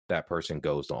medication that person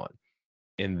goes on.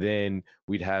 And then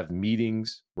we'd have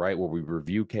meetings, right, where we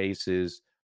review cases.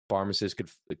 Pharmacists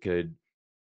could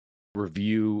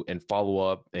review and follow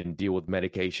up and deal with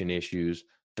medication issues.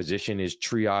 Physician is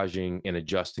triaging and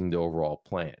adjusting the overall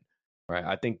plan, right?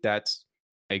 I think that's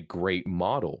a great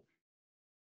model.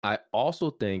 I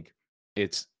also think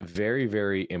it's very,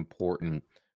 very important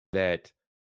that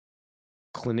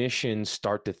clinicians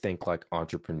start to think like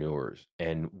entrepreneurs,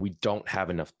 and we don't have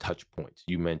enough touch points.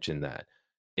 You mentioned that.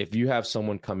 If you have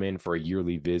someone come in for a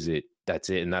yearly visit, that's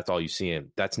it, and that's all you see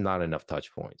them, that's not enough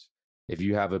touch points. If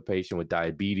you have a patient with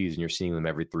diabetes and you're seeing them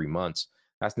every 3 months,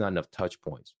 that's not enough touch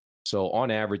points. So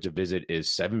on average, a visit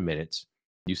is 7 minutes.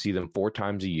 You see them 4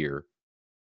 times a year.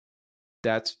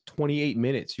 That's 28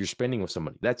 minutes you're spending with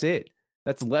somebody. That's it.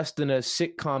 That's less than a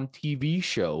sitcom TV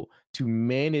show to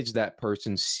manage that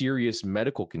person's serious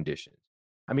medical conditions.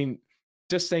 I mean,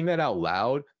 just saying that out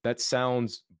loud, that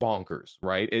sounds bonkers,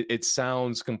 right? It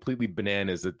sounds completely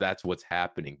bananas that that's what's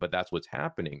happening, but that's what's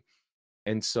happening.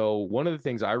 And so one of the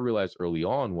things I realized early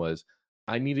on was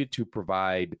I needed to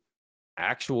provide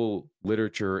actual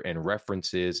literature and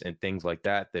references and things like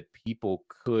that that people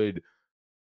could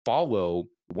follow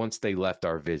once they left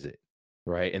our visit,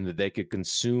 right? And that they could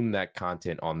consume that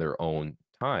content on their own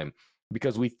time.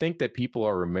 Because we think that people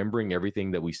are remembering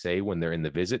everything that we say when they're in the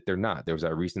visit. They're not. There was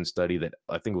that recent study that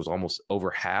I think was almost over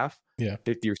half,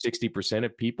 50 or 60%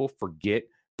 of people forget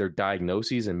their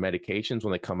diagnoses and medications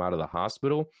when they come out of the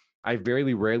hospital. I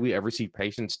very rarely ever see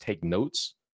patients take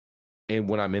notes and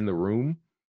when I'm in the room,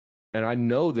 and I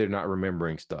know they're not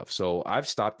remembering stuff. So I've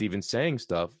stopped even saying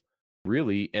stuff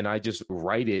really, and I just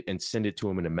write it and send it to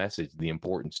them in a message, the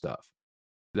important stuff.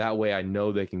 That way I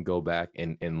know they can go back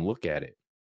and look at it.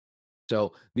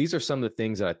 So these are some of the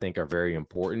things that I think are very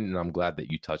important, and I'm glad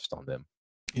that you touched on them.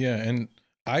 Yeah, and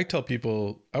I tell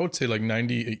people, I would say like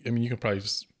 90, I mean, you can probably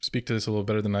speak to this a little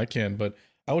better than I can, but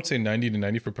I would say 90 to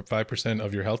 95%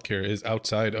 of your healthcare is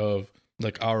outside of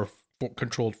like our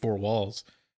controlled four walls.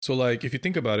 So like, if you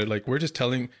think about it, like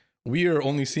we are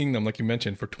only seeing them, like you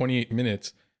mentioned, for 28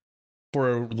 minutes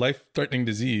for a life-threatening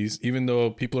disease, even though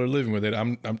people are living with it.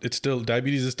 It's still,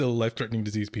 diabetes is still a life-threatening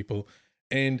disease, people.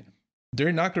 And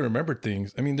they're not going to remember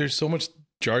things. I mean, there's so much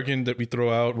jargon that we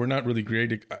throw out. We're not really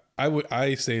great.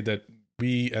 I say that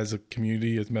we as a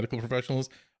community, as medical professionals,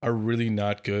 are really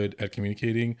not good at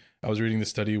communicating. I was reading the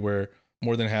study where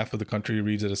more than half of the country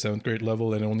reads at a 7th grade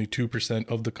level, and only 2%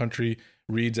 of the country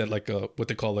reads at like a what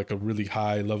they call like a really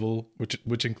high level,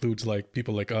 which includes like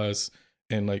people like us.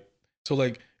 And like, so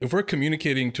like if we're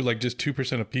communicating to like just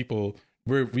 2% of people,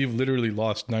 we've literally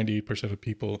lost 98% of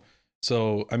people.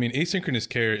 So I mean, asynchronous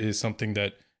care is something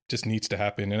that just needs to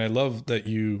happen, and I love that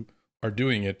you are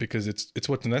doing it because it's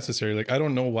what's necessary. Like, I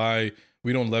don't know why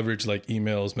we don't leverage like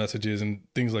emails, messages, and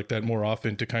things like that more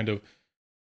often to kind of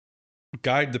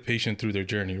guide the patient through their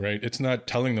journey, right? It's not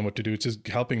telling them what to do, it's just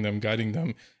helping them, guiding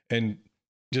them, and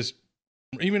just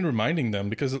even reminding them.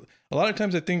 Because a lot of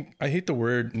times I hate the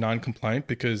word non-compliant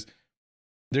because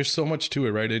there's so much to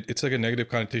it, right? It's like a negative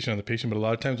connotation on the patient, but a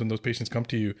lot of times when those patients come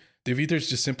to you, they've either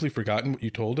just simply forgotten what you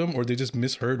told them or they just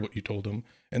misheard what you told them.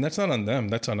 And that's not on them,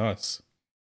 that's on us.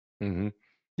 Mm-hmm.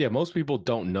 Yeah, most people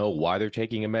don't know why they're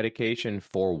taking a medication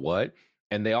for what,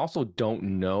 and they also don't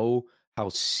know how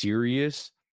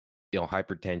serious,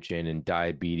 hypertension and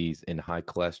diabetes and high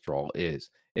cholesterol is.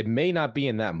 It may not be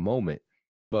in that moment,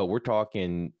 but we're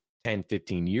talking 10,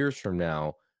 15 years from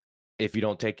now. If you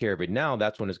don't take care of it now,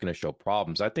 that's when it's going to show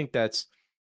problems. I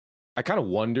kind of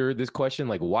wonder this question,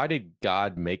 like, why did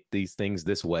God make these things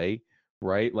this way,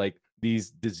 right? Like, these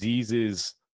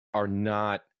diseases are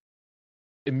not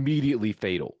immediately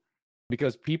fatal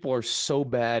because people are so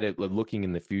bad at looking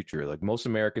in the future. Like, most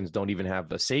Americans don't even have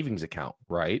a savings account,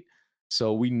 right?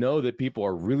 So we know that people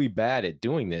are really bad at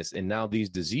doing this. And now these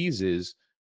diseases,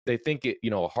 they think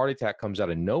a heart attack comes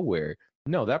out of nowhere.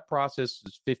 No, that process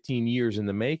is 15 years in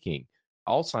the making.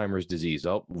 Alzheimer's disease.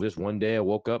 Oh, just one day I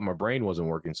woke up, my brain wasn't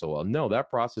working so well. No, that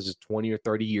process is 20 or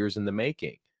 30 years in the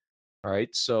making. All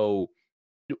right. So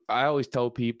I always tell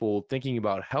people thinking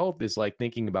about health is like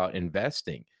thinking about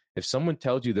investing. If someone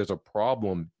tells you there's a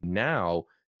problem now,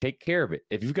 take care of it.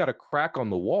 If you've got a crack on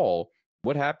the wall,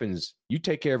 what happens? You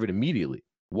take care of it immediately.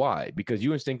 Why? Because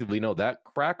you instinctively know that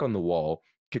crack on the wall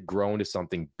could grow into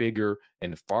something bigger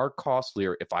and far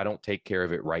costlier if I don't take care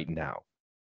of it right now.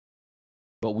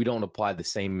 But we don't apply the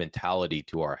same mentality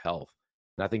to our health.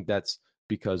 And I think that's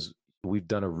because we've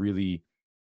done a really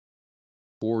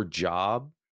poor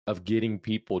job of getting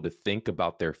people to think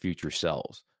about their future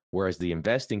selves. Whereas the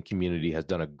investing community has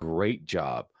done a great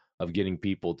job of getting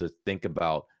people to think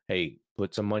about, hey,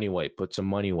 put some money away,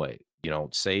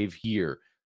 save here,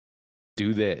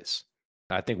 do this.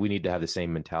 I think we need to have the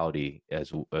same mentality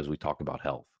as we talk about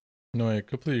health. No, I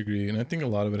completely agree. And I think a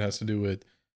lot of it has to do with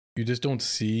you just don't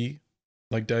see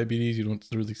like diabetes, you don't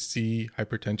really see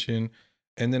hypertension.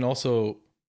 And then also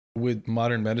with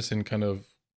modern medicine kind of,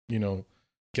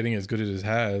 getting as good as it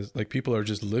has, like people are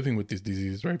just living with these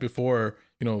diseases, right? Before,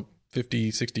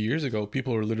 50, 60 years ago,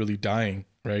 people were literally dying,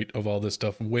 right, of all this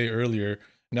stuff way earlier.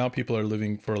 Now people are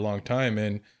living for a long time,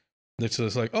 and it's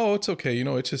just like, oh, it's okay,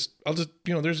 I'll just,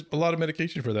 there's a lot of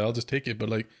medication for that, I'll just take it. But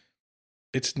like,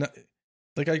 it's not,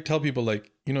 like I tell people,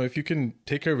 like, if you can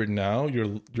take care of it now,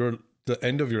 the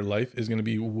end of your life is going to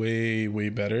be way, way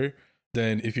better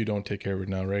than if you don't take care of it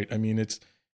now, right? I mean, it's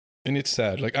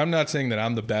sad. Like, I'm not saying that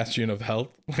I'm the bastion of health.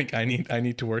 Like, I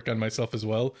need to work on myself as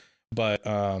well. But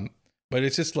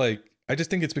it's just like, I just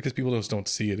think it's because people just don't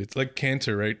see it. It's like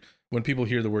cancer, right? When people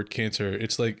hear the word cancer,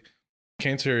 it's like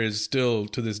cancer is still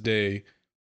to this day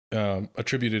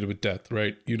attributed with death,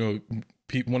 right?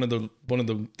 One of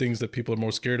the things that people are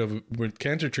most scared of with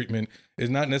cancer treatment is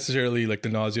not necessarily like the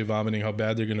nausea, vomiting, how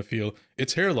bad they're going to feel.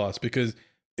 It's hair loss, because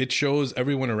it shows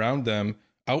everyone around them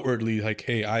outwardly like,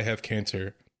 hey, I have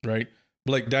cancer, right?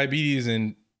 But like diabetes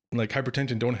and like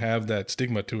hypertension don't have that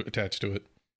stigma attached to it.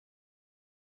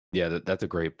 Yeah, that's a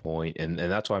great point. And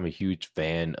that's why I'm a huge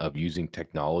fan of using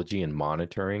technology and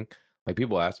monitoring. Like,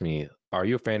 people ask me, are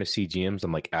you a fan of CGMs?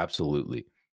 I'm like, absolutely,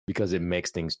 because it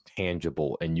makes things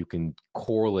tangible and you can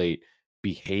correlate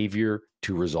behavior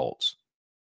to results.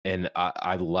 And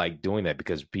I like doing that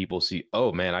because people see,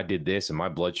 oh man, I did this and my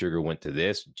blood sugar went to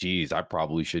this. Geez, I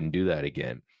probably shouldn't do that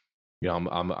again. I'm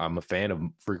a fan of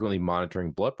frequently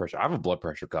monitoring blood pressure. I have a blood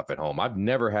pressure cuff at home. I've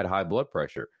never had high blood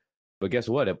pressure, but guess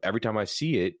what? Every time I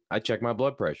see it, I check my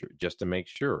blood pressure just to make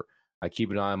sure. I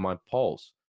keep an eye on my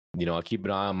pulse. I keep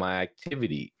an eye on my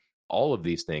activity. All of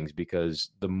these things, because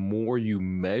the more you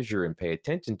measure and pay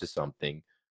attention to something,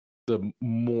 the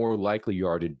more likely you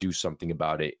are to do something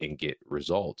about it and get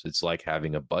results. It's like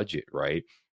having a budget, right?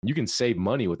 You can save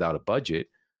money without a budget,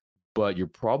 but you're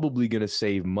probably going to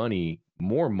save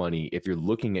more money if you're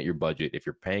looking at your budget, if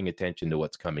you're paying attention to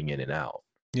what's coming in and out.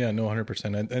 Yeah, no,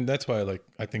 100%. And that's why, like,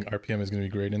 I think RPM is going to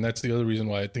be great. And that's the other reason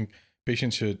why I think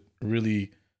patients should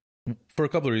really for a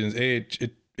couple of reasons.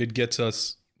 It gets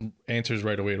us answers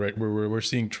right away, right? We're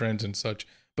seeing trends and such,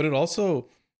 but it also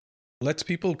lets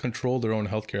people control their own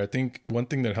healthcare. I think one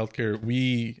thing that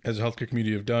we as a healthcare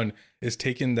community have done is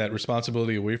taken that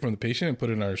responsibility away from the patient and put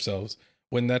it on ourselves,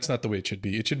 when that's not the way it should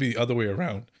be. It should be the other way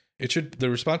around. The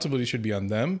responsibility should be on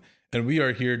them, and we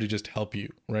are here to just help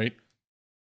you, right?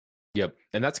 Yep.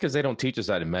 And that's because they don't teach us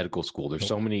that in medical school. There's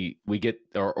so many,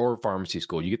 or pharmacy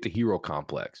school, you get the hero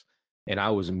complex. And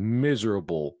I was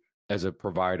miserable as a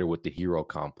provider with the hero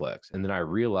complex. And then I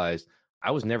realized I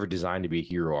was never designed to be a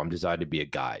hero. I'm designed to be a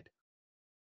guide.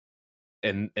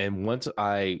 And once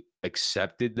I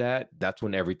accepted that, that's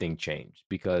when everything changed,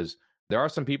 because there are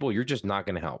some people you're just not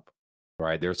going to help,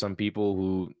 right? There are some people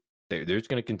who they're just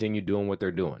going to continue doing what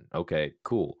they're doing. Okay,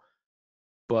 cool.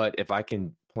 But if I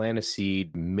can plant a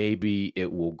seed, maybe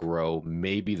it will grow.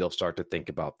 Maybe they'll start to think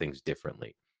about things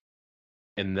differently.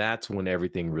 And that's when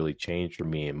everything really changed for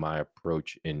me, and my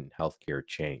approach in healthcare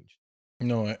changed.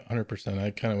 No, 100%.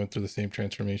 I kind of went through the same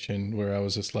transformation where I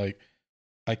was just like,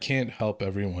 I can't help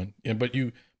everyone. Yeah, but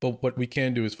what we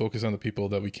can do is focus on the people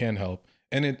that we can help.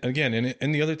 And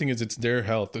and the other thing is, it's their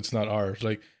health. It's not ours.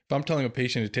 Like, if I'm telling a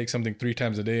patient to take something 3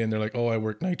 times a day and they're like, oh, I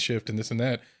work night shift and this and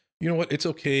that, you know what? It's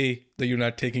okay that you're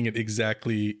not taking it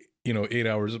exactly, 8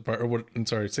 hours apart, or what? I'm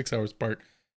sorry, 6 hours apart.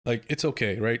 Like, it's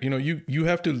okay, right? You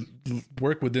have to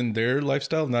work within their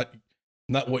lifestyle, not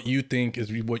what you think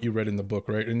is what you read in the book,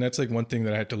 right? And that's like one thing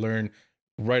that I had to learn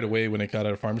right away when I got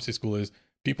out of pharmacy school is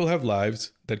people have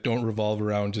lives that don't revolve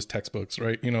around just textbooks,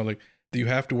 right? Like, you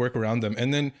have to work around them.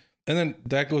 And then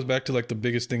that goes back to like the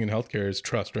biggest thing in healthcare is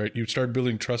trust, right? You start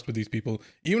building trust with these people,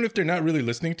 even if they're not really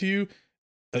listening to you.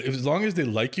 As long as they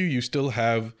like you, you still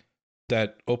have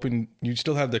you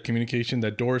still have that communication,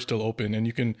 that door is still open, and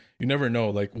you never know,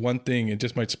 like one thing, it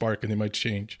just might spark and they might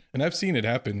change. And I've seen it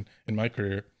happen in my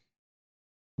career.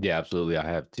 Yeah, absolutely. I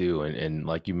have too. And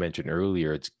like you mentioned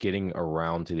earlier, it's getting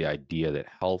around to the idea that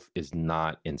health is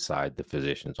not inside the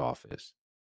physician's office.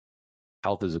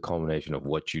 Health is a culmination of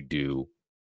what you do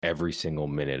every single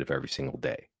minute of every single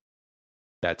day.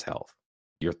 That's health.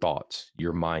 Your thoughts,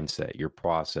 your mindset, your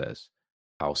process,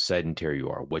 how sedentary you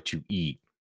are, what you eat,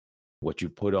 what you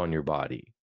put on your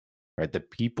body, right? The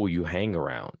people you hang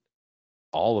around,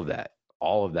 all of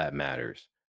that matters.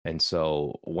 And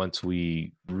so once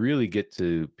we really get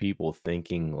to people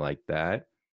thinking like that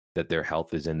their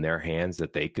health is in their hands,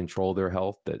 that they control their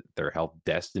health, that their health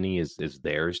destiny is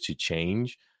theirs to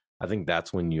change, I think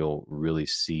that's when you'll really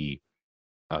see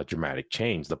a dramatic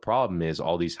change. The problem is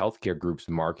all these healthcare groups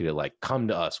market it like, come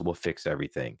to us, we'll fix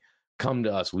everything. Come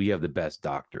to us, we have the best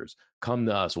doctors. Come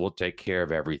to us, we'll take care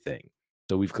of everything.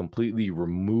 So we've completely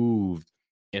removed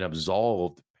and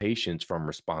absolved patients from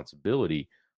responsibility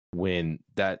when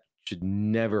that should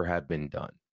never have been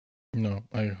done. No,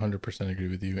 I 100% agree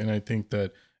with you. And I think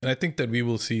that we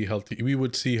would see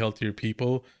healthier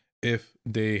people if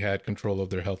they had control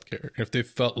of their healthcare. If they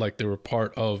felt like they were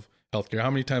part of healthcare. How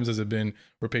many times has it been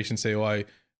where patients say, "Oh,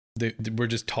 we're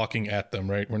just talking at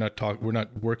them, right? We're not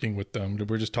working with them.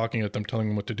 We're just talking at them, telling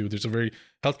them what to do."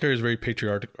 Healthcare is very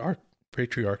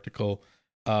patriarchal,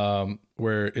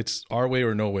 where it's our way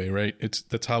or no way, right?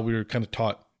 That's how we were kind of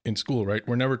taught in school, right?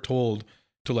 We're never told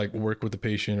to like work with the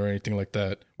patient or anything like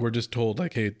that. We're just told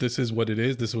like, hey, this is what it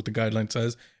is. This is what the guideline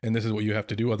says, and this is what you have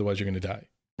to do. Otherwise, you're going to die,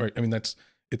 right? I mean, it's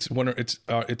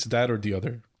that or the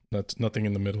other. That's nothing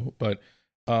in the middle. But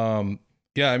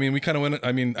yeah, I mean, we kind of went.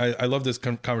 I mean, I love this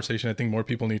conversation. I think more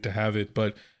people need to have it.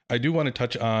 But I do want to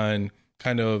touch on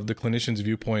kind of the clinician's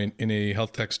viewpoint in a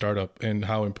health tech startup and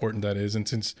how important that is. And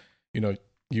since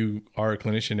you are a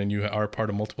clinician and you are part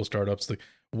of multiple startups, like,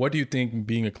 what do you think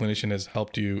being a clinician has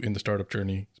helped you in the startup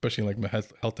journey, especially in like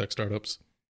health tech startups?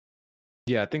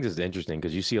 Yeah, I think this is interesting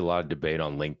because you see a lot of debate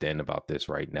on LinkedIn about this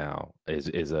right now.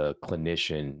 Is a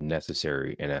clinician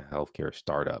necessary in a healthcare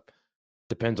startup?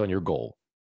 Depends on your goal.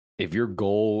 If your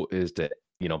goal is to,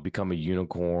 become a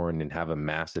unicorn and have a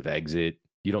massive exit,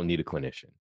 you don't need a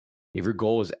clinician. If your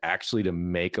goal is actually to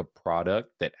make a product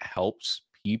that helps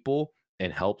people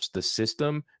and helps the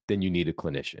system, then you need a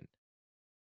clinician.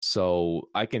 So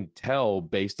I can tell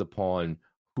based upon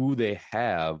who they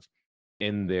have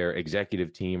in their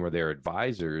executive team or their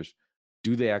advisors,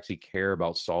 do they actually care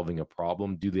about solving a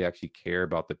problem? Do they actually care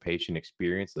about the patient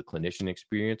experience, the clinician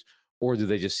experience, or do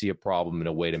they just see a problem in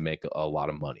a way to make a lot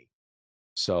of money?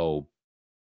 So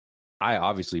I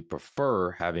obviously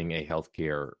prefer having a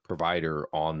healthcare provider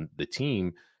on the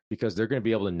team because they're going to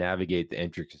be able to navigate the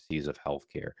intricacies of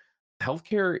healthcare.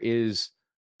 Healthcare is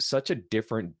such a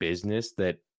different business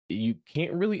that you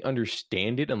can't really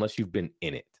understand it unless you've been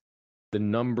in it. The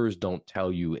numbers don't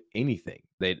tell you anything.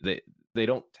 they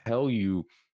don't tell you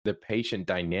the patient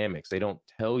dynamics. They don't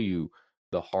tell you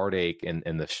the heartache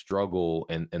and the struggle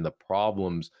and the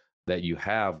problems that you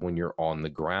have when you're on the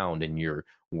ground and you're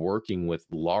working with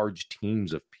large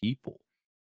teams of people,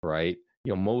 right?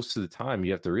 Most of the time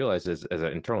you have to realize as an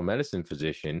internal medicine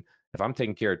physician, if I'm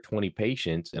taking care of 20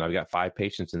 patients and I've got 5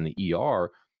 patients in the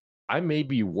ER, I may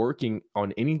be working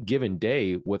on any given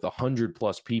day with 100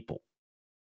 plus people,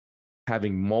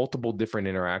 having multiple different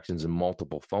interactions and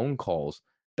multiple phone calls.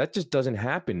 That just doesn't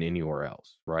happen anywhere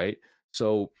else, right?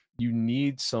 So you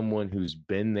need someone who's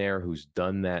been there, who's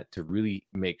done that, to really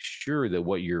make sure that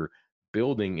what you're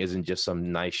building isn't just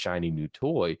some nice shiny new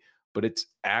toy, but it's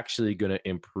actually going to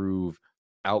improve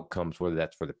outcomes, whether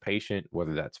that's for the patient,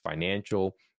 whether that's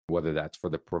financial, whether that's for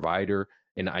the provider.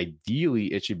 And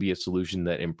ideally it should be a solution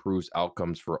that improves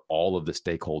outcomes for all of the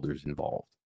stakeholders involved.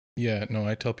 Yeah, no,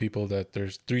 I tell people that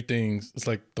there's three things. It's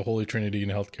like the holy trinity in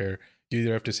healthcare. You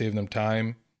either have to save them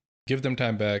time, give them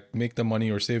time back, make them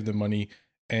money, or save them money,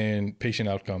 and patient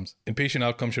outcomes. And patient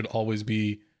outcomes should always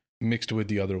be mixed with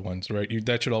the other ones, right?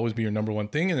 That should always be your number one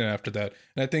thing. And then after that,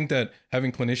 and I think that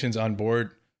having clinicians on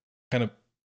board kind of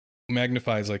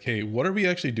magnifies like, hey, what are we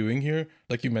actually doing here?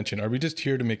 Like you mentioned, are we just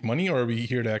here to make money, or are we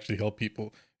here to actually help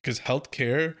people? Because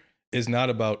healthcare is not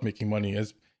about making money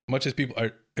as much as people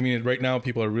are. I mean, right now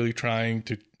people are really trying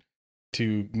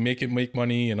to make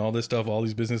money and all this stuff. All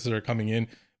these businesses are coming in,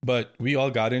 but we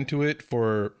all got into it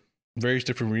for various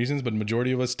different reasons. But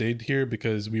majority of us stayed here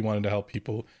because we wanted to help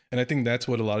people. And I think that's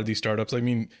what a lot of these startups, I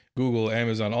mean, Google,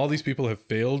 Amazon, all these people have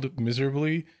failed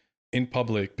miserably in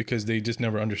public because they just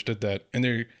never understood that. And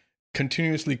they're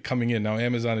continuously coming in. Now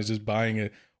Amazon is just buying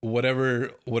it,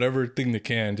 whatever thing they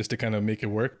can just to kind of make it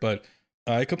work. But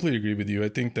I completely agree with you. I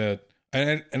think that,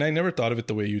 and I never thought of it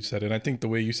the way you said it. I think the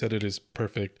way you said it is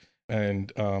perfect.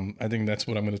 And I think that's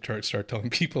what I'm going to start telling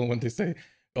people when they say,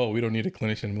 oh, we don't need a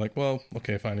clinician. I'm like, well,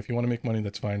 okay, fine. If you want to make money,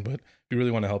 that's fine. But if you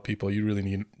really want to help people, you really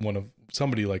need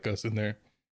somebody like us in there.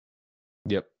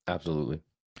 Yep, absolutely.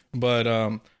 But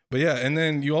yeah, and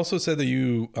then you also said that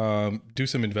you do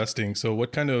some investing. So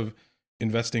what kind of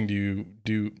investing do you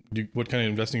do? What kind of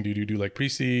investing do you do? Like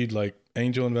pre-seed, like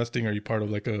angel investing? Are you part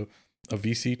of like a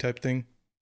VC type thing?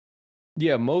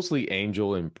 Yeah, mostly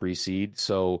angel and pre-seed.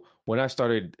 So when I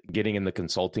started getting in the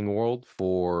consulting world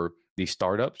for these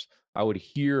startups, I would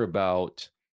hear about,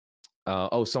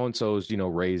 oh, so and so's,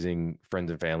 raising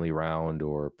friends and family round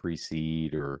or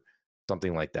pre-seed or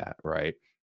something like that, right?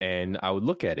 And I would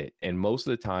look at it, and most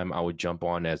of the time I would jump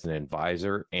on as an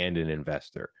advisor and an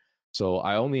investor. So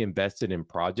I only invested in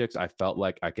projects I felt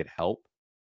like I could help,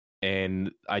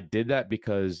 and I did that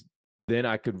because then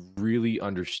I could really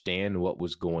understand what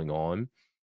was going on,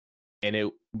 and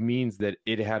it means that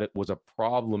it was a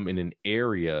problem in an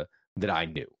area that I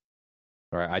knew.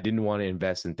 Right, I didn't want to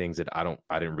invest in things that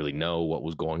I didn't really know what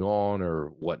was going on or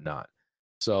whatnot.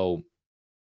 So,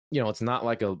 it's not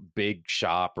like a big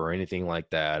shop or anything like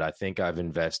that. I think I've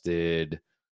invested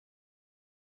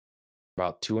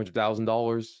about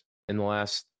 $200,000 in the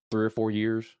last 3 or 4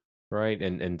 years, right?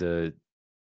 And into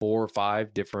 4 or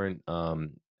 5 different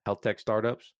health tech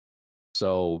startups.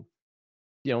 So,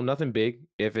 nothing big.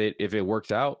 If it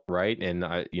works out, right, and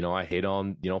I hit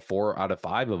on 4 out of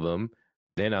 5 of them,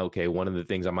 then okay, one of the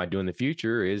things I might do in the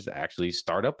future is actually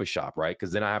start up a shop, right?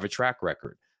 Because then I have a track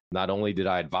record. Not only did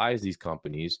I advise these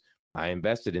companies, I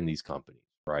invested in these companies,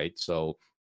 right? So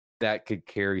that could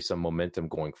carry some momentum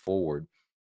going forward.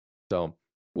 So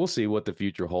we'll see what the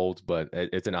future holds, but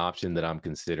it's an option that I'm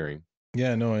considering.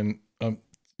 Yeah, no, and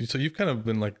so you've kind of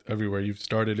been like everywhere. You've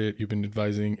started it, you've been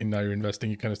advising, and now you're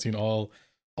investing. You've kind of seen all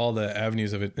the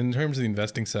avenues of it. In terms of the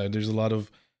investing side, there's a lot of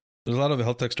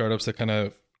health tech startups that kind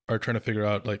of are trying to figure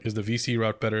out like, is the VC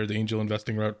route better, the angel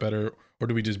investing route better, or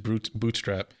do we just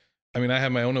bootstrap? I mean, I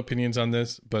have my own opinions on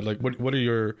this, but like, what do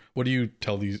you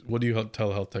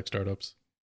tell health tech startups?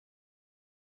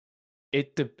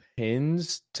 It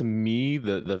depends. To me,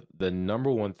 the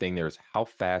number one thing there is how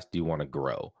fast do you want to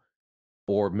grow?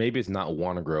 Or maybe it's not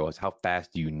want to grow, it's how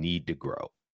fast do you need to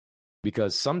grow?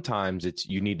 Because sometimes it's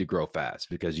you need to grow fast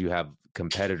because you have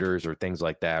competitors or things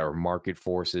like that, or market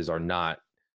forces are not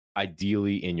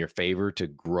ideally in your favor to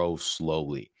grow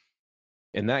slowly.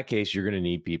 In that case, you're going to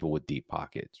need people with deep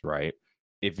pockets, right?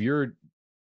 If you're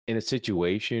in a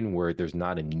situation where there's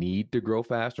not a need to grow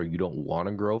fast or you don't want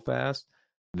to grow fast,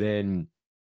 then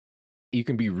you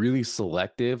can be really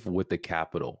selective with the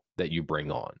capital that you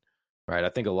bring on. Right. I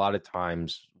think a lot of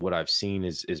times what I've seen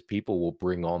is people will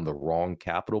bring on the wrong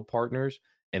capital partners,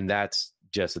 and that's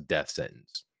just a death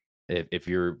sentence. If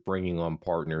you're bringing on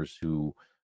partners who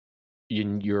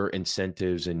in your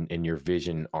incentives and your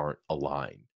vision aren't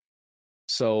aligned.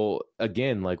 So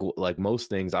again, like most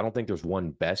things, I don't think there's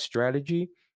one best strategy.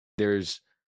 There's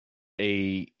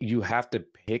you have to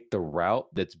pick the route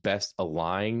that's best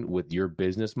aligned with your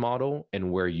business model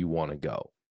and where you want to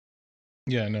go.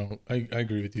 Yeah, no, I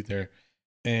agree with you there.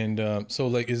 And so,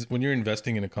 like, is when you're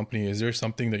investing in a company, is there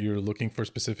something that you're looking for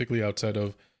specifically outside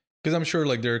of? Because I'm sure,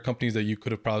 like, there are companies that you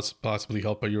could have possibly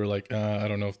helped, but you were like, I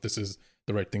don't know if this is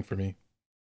the right thing for me.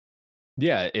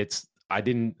 Yeah, I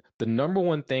didn't the number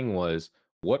one thing was,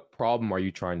 what problem are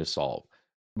you trying to solve?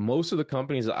 Most of the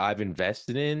companies that I've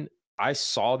invested in, I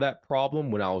saw that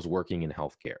problem when I was working in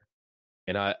healthcare.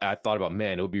 And I thought about,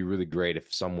 man, it would be really great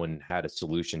if someone had a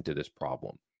solution to this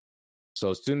problem. So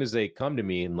as soon as they come to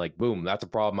me and like, boom, that's a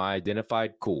problem I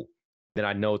identified, cool. Then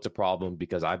I know it's a problem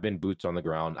because I've been boots on the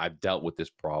ground. I've dealt with this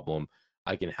problem.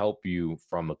 I can help you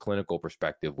from a clinical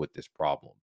perspective with this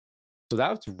problem. So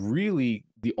that's really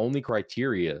the only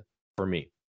criteria for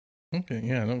me. Okay,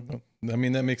 yeah, no, I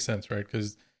mean that makes sense, right?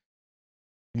 Because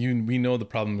we know the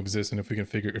problem exists, and if we can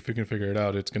figure it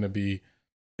out, it's going to be.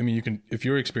 I mean, you can if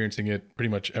you're experiencing it, pretty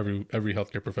much every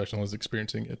healthcare professional is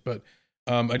experiencing it. But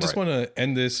I just Right. want to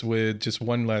end this with just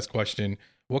one last question.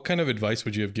 What kind of advice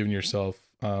would you have given yourself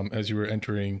as you were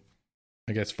entering,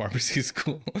 I guess, pharmacy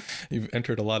school? You've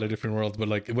entered a lot of different worlds, but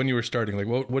like when you were starting, like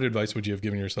what advice would you have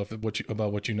given yourself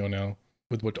about what you know now,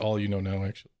 with what all you know now,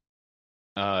 actually?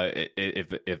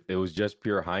 If it was just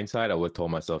pure hindsight, I would have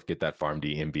told myself, get that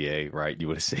PharmD MBA, right? You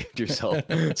would have saved yourself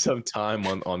some time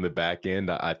on the back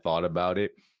end. I thought about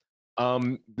it.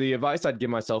 The advice I'd give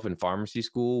myself in pharmacy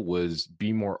school was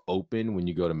be more open when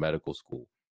you go to medical school,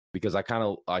 because I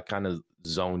kind of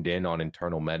zoned in on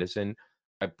internal medicine.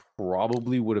 I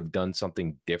probably would have done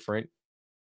something different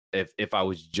if I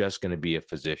was just going to be a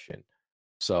physician.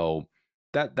 So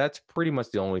that's pretty much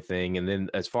the only thing. And then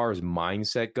as far as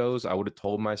mindset goes, I would have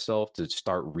told myself to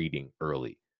start reading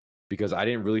early, because I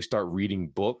didn't really start reading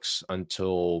books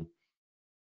until,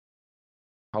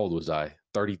 how old was I?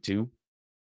 32,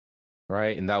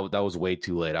 right? And that was way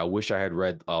too late. I wish I had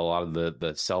read a lot of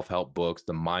the self-help books,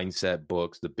 the mindset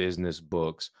books, the business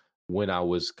books when I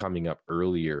was coming up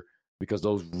earlier, because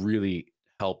those really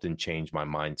helped and changed my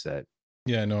mindset.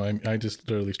 Yeah, no, I just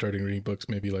literally started reading books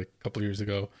maybe like a couple of years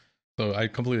ago, so I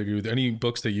completely agree with you. Any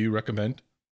books that you recommend?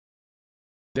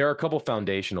 There are a couple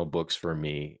foundational books for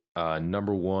me.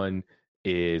 Number one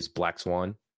is Black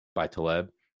Swan by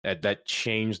Taleb. That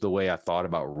changed the way I thought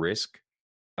about risk.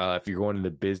 If you're going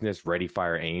into business, Ready,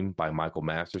 Fire, Aim by Michael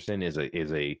Masterson is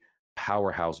a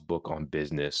powerhouse book on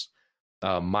business.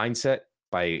 Mindset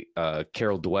by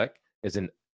Carol Dweck is an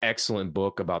excellent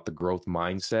book about the growth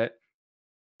mindset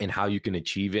and how you can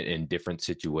achieve it in different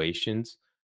situations.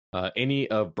 Any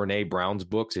of Brene Brown's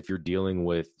books, if you're dealing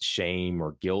with shame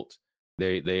or guilt,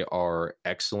 they are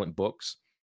excellent books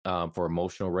for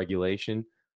emotional regulation.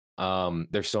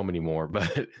 There's so many more,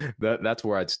 but that's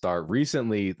where I'd start.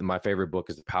 Recently, my favorite book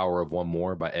is The Power of One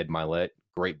More by Ed Milet.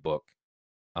 Great book.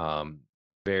 Um,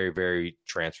 very, very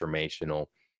transformational.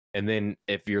 And then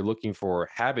if you're looking for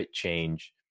habit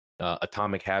change,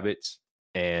 Atomic Habits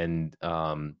and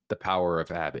The Power of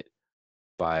Habit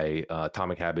by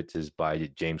Atomic Habits is by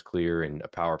James Clear, and A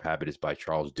Power of Habit is by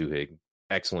Charles Duhigg.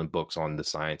 Excellent books on the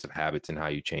science of habits and how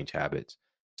you change habits.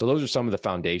 So those are some of the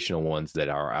foundational ones that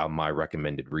are on my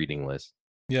recommended reading list.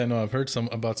 Yeah, no, I've heard some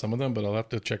of them, but I'll have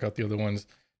to check out the other ones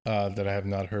that I have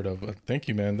not heard of. Thank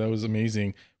you, man. That was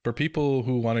amazing. For people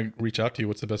who want to reach out to you,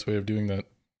 what's the best way of doing that?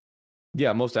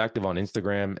 Yeah, I'm most active on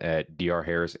Instagram at Dr.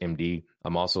 Harris MD.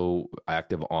 I'm also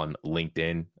active on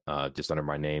LinkedIn, just under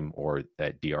my name, or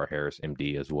at Dr. Harris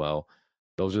MD as well.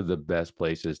 Those are the best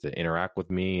places to interact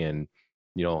with me, and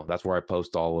that's where I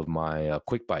post all of my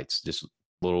quick bites, just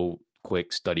little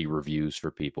quick study reviews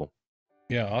for people.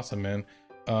 Yeah, awesome, man.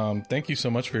 Thank you so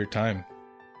much for your time.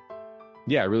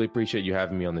 Yeah, I really appreciate you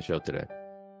having me on the show today.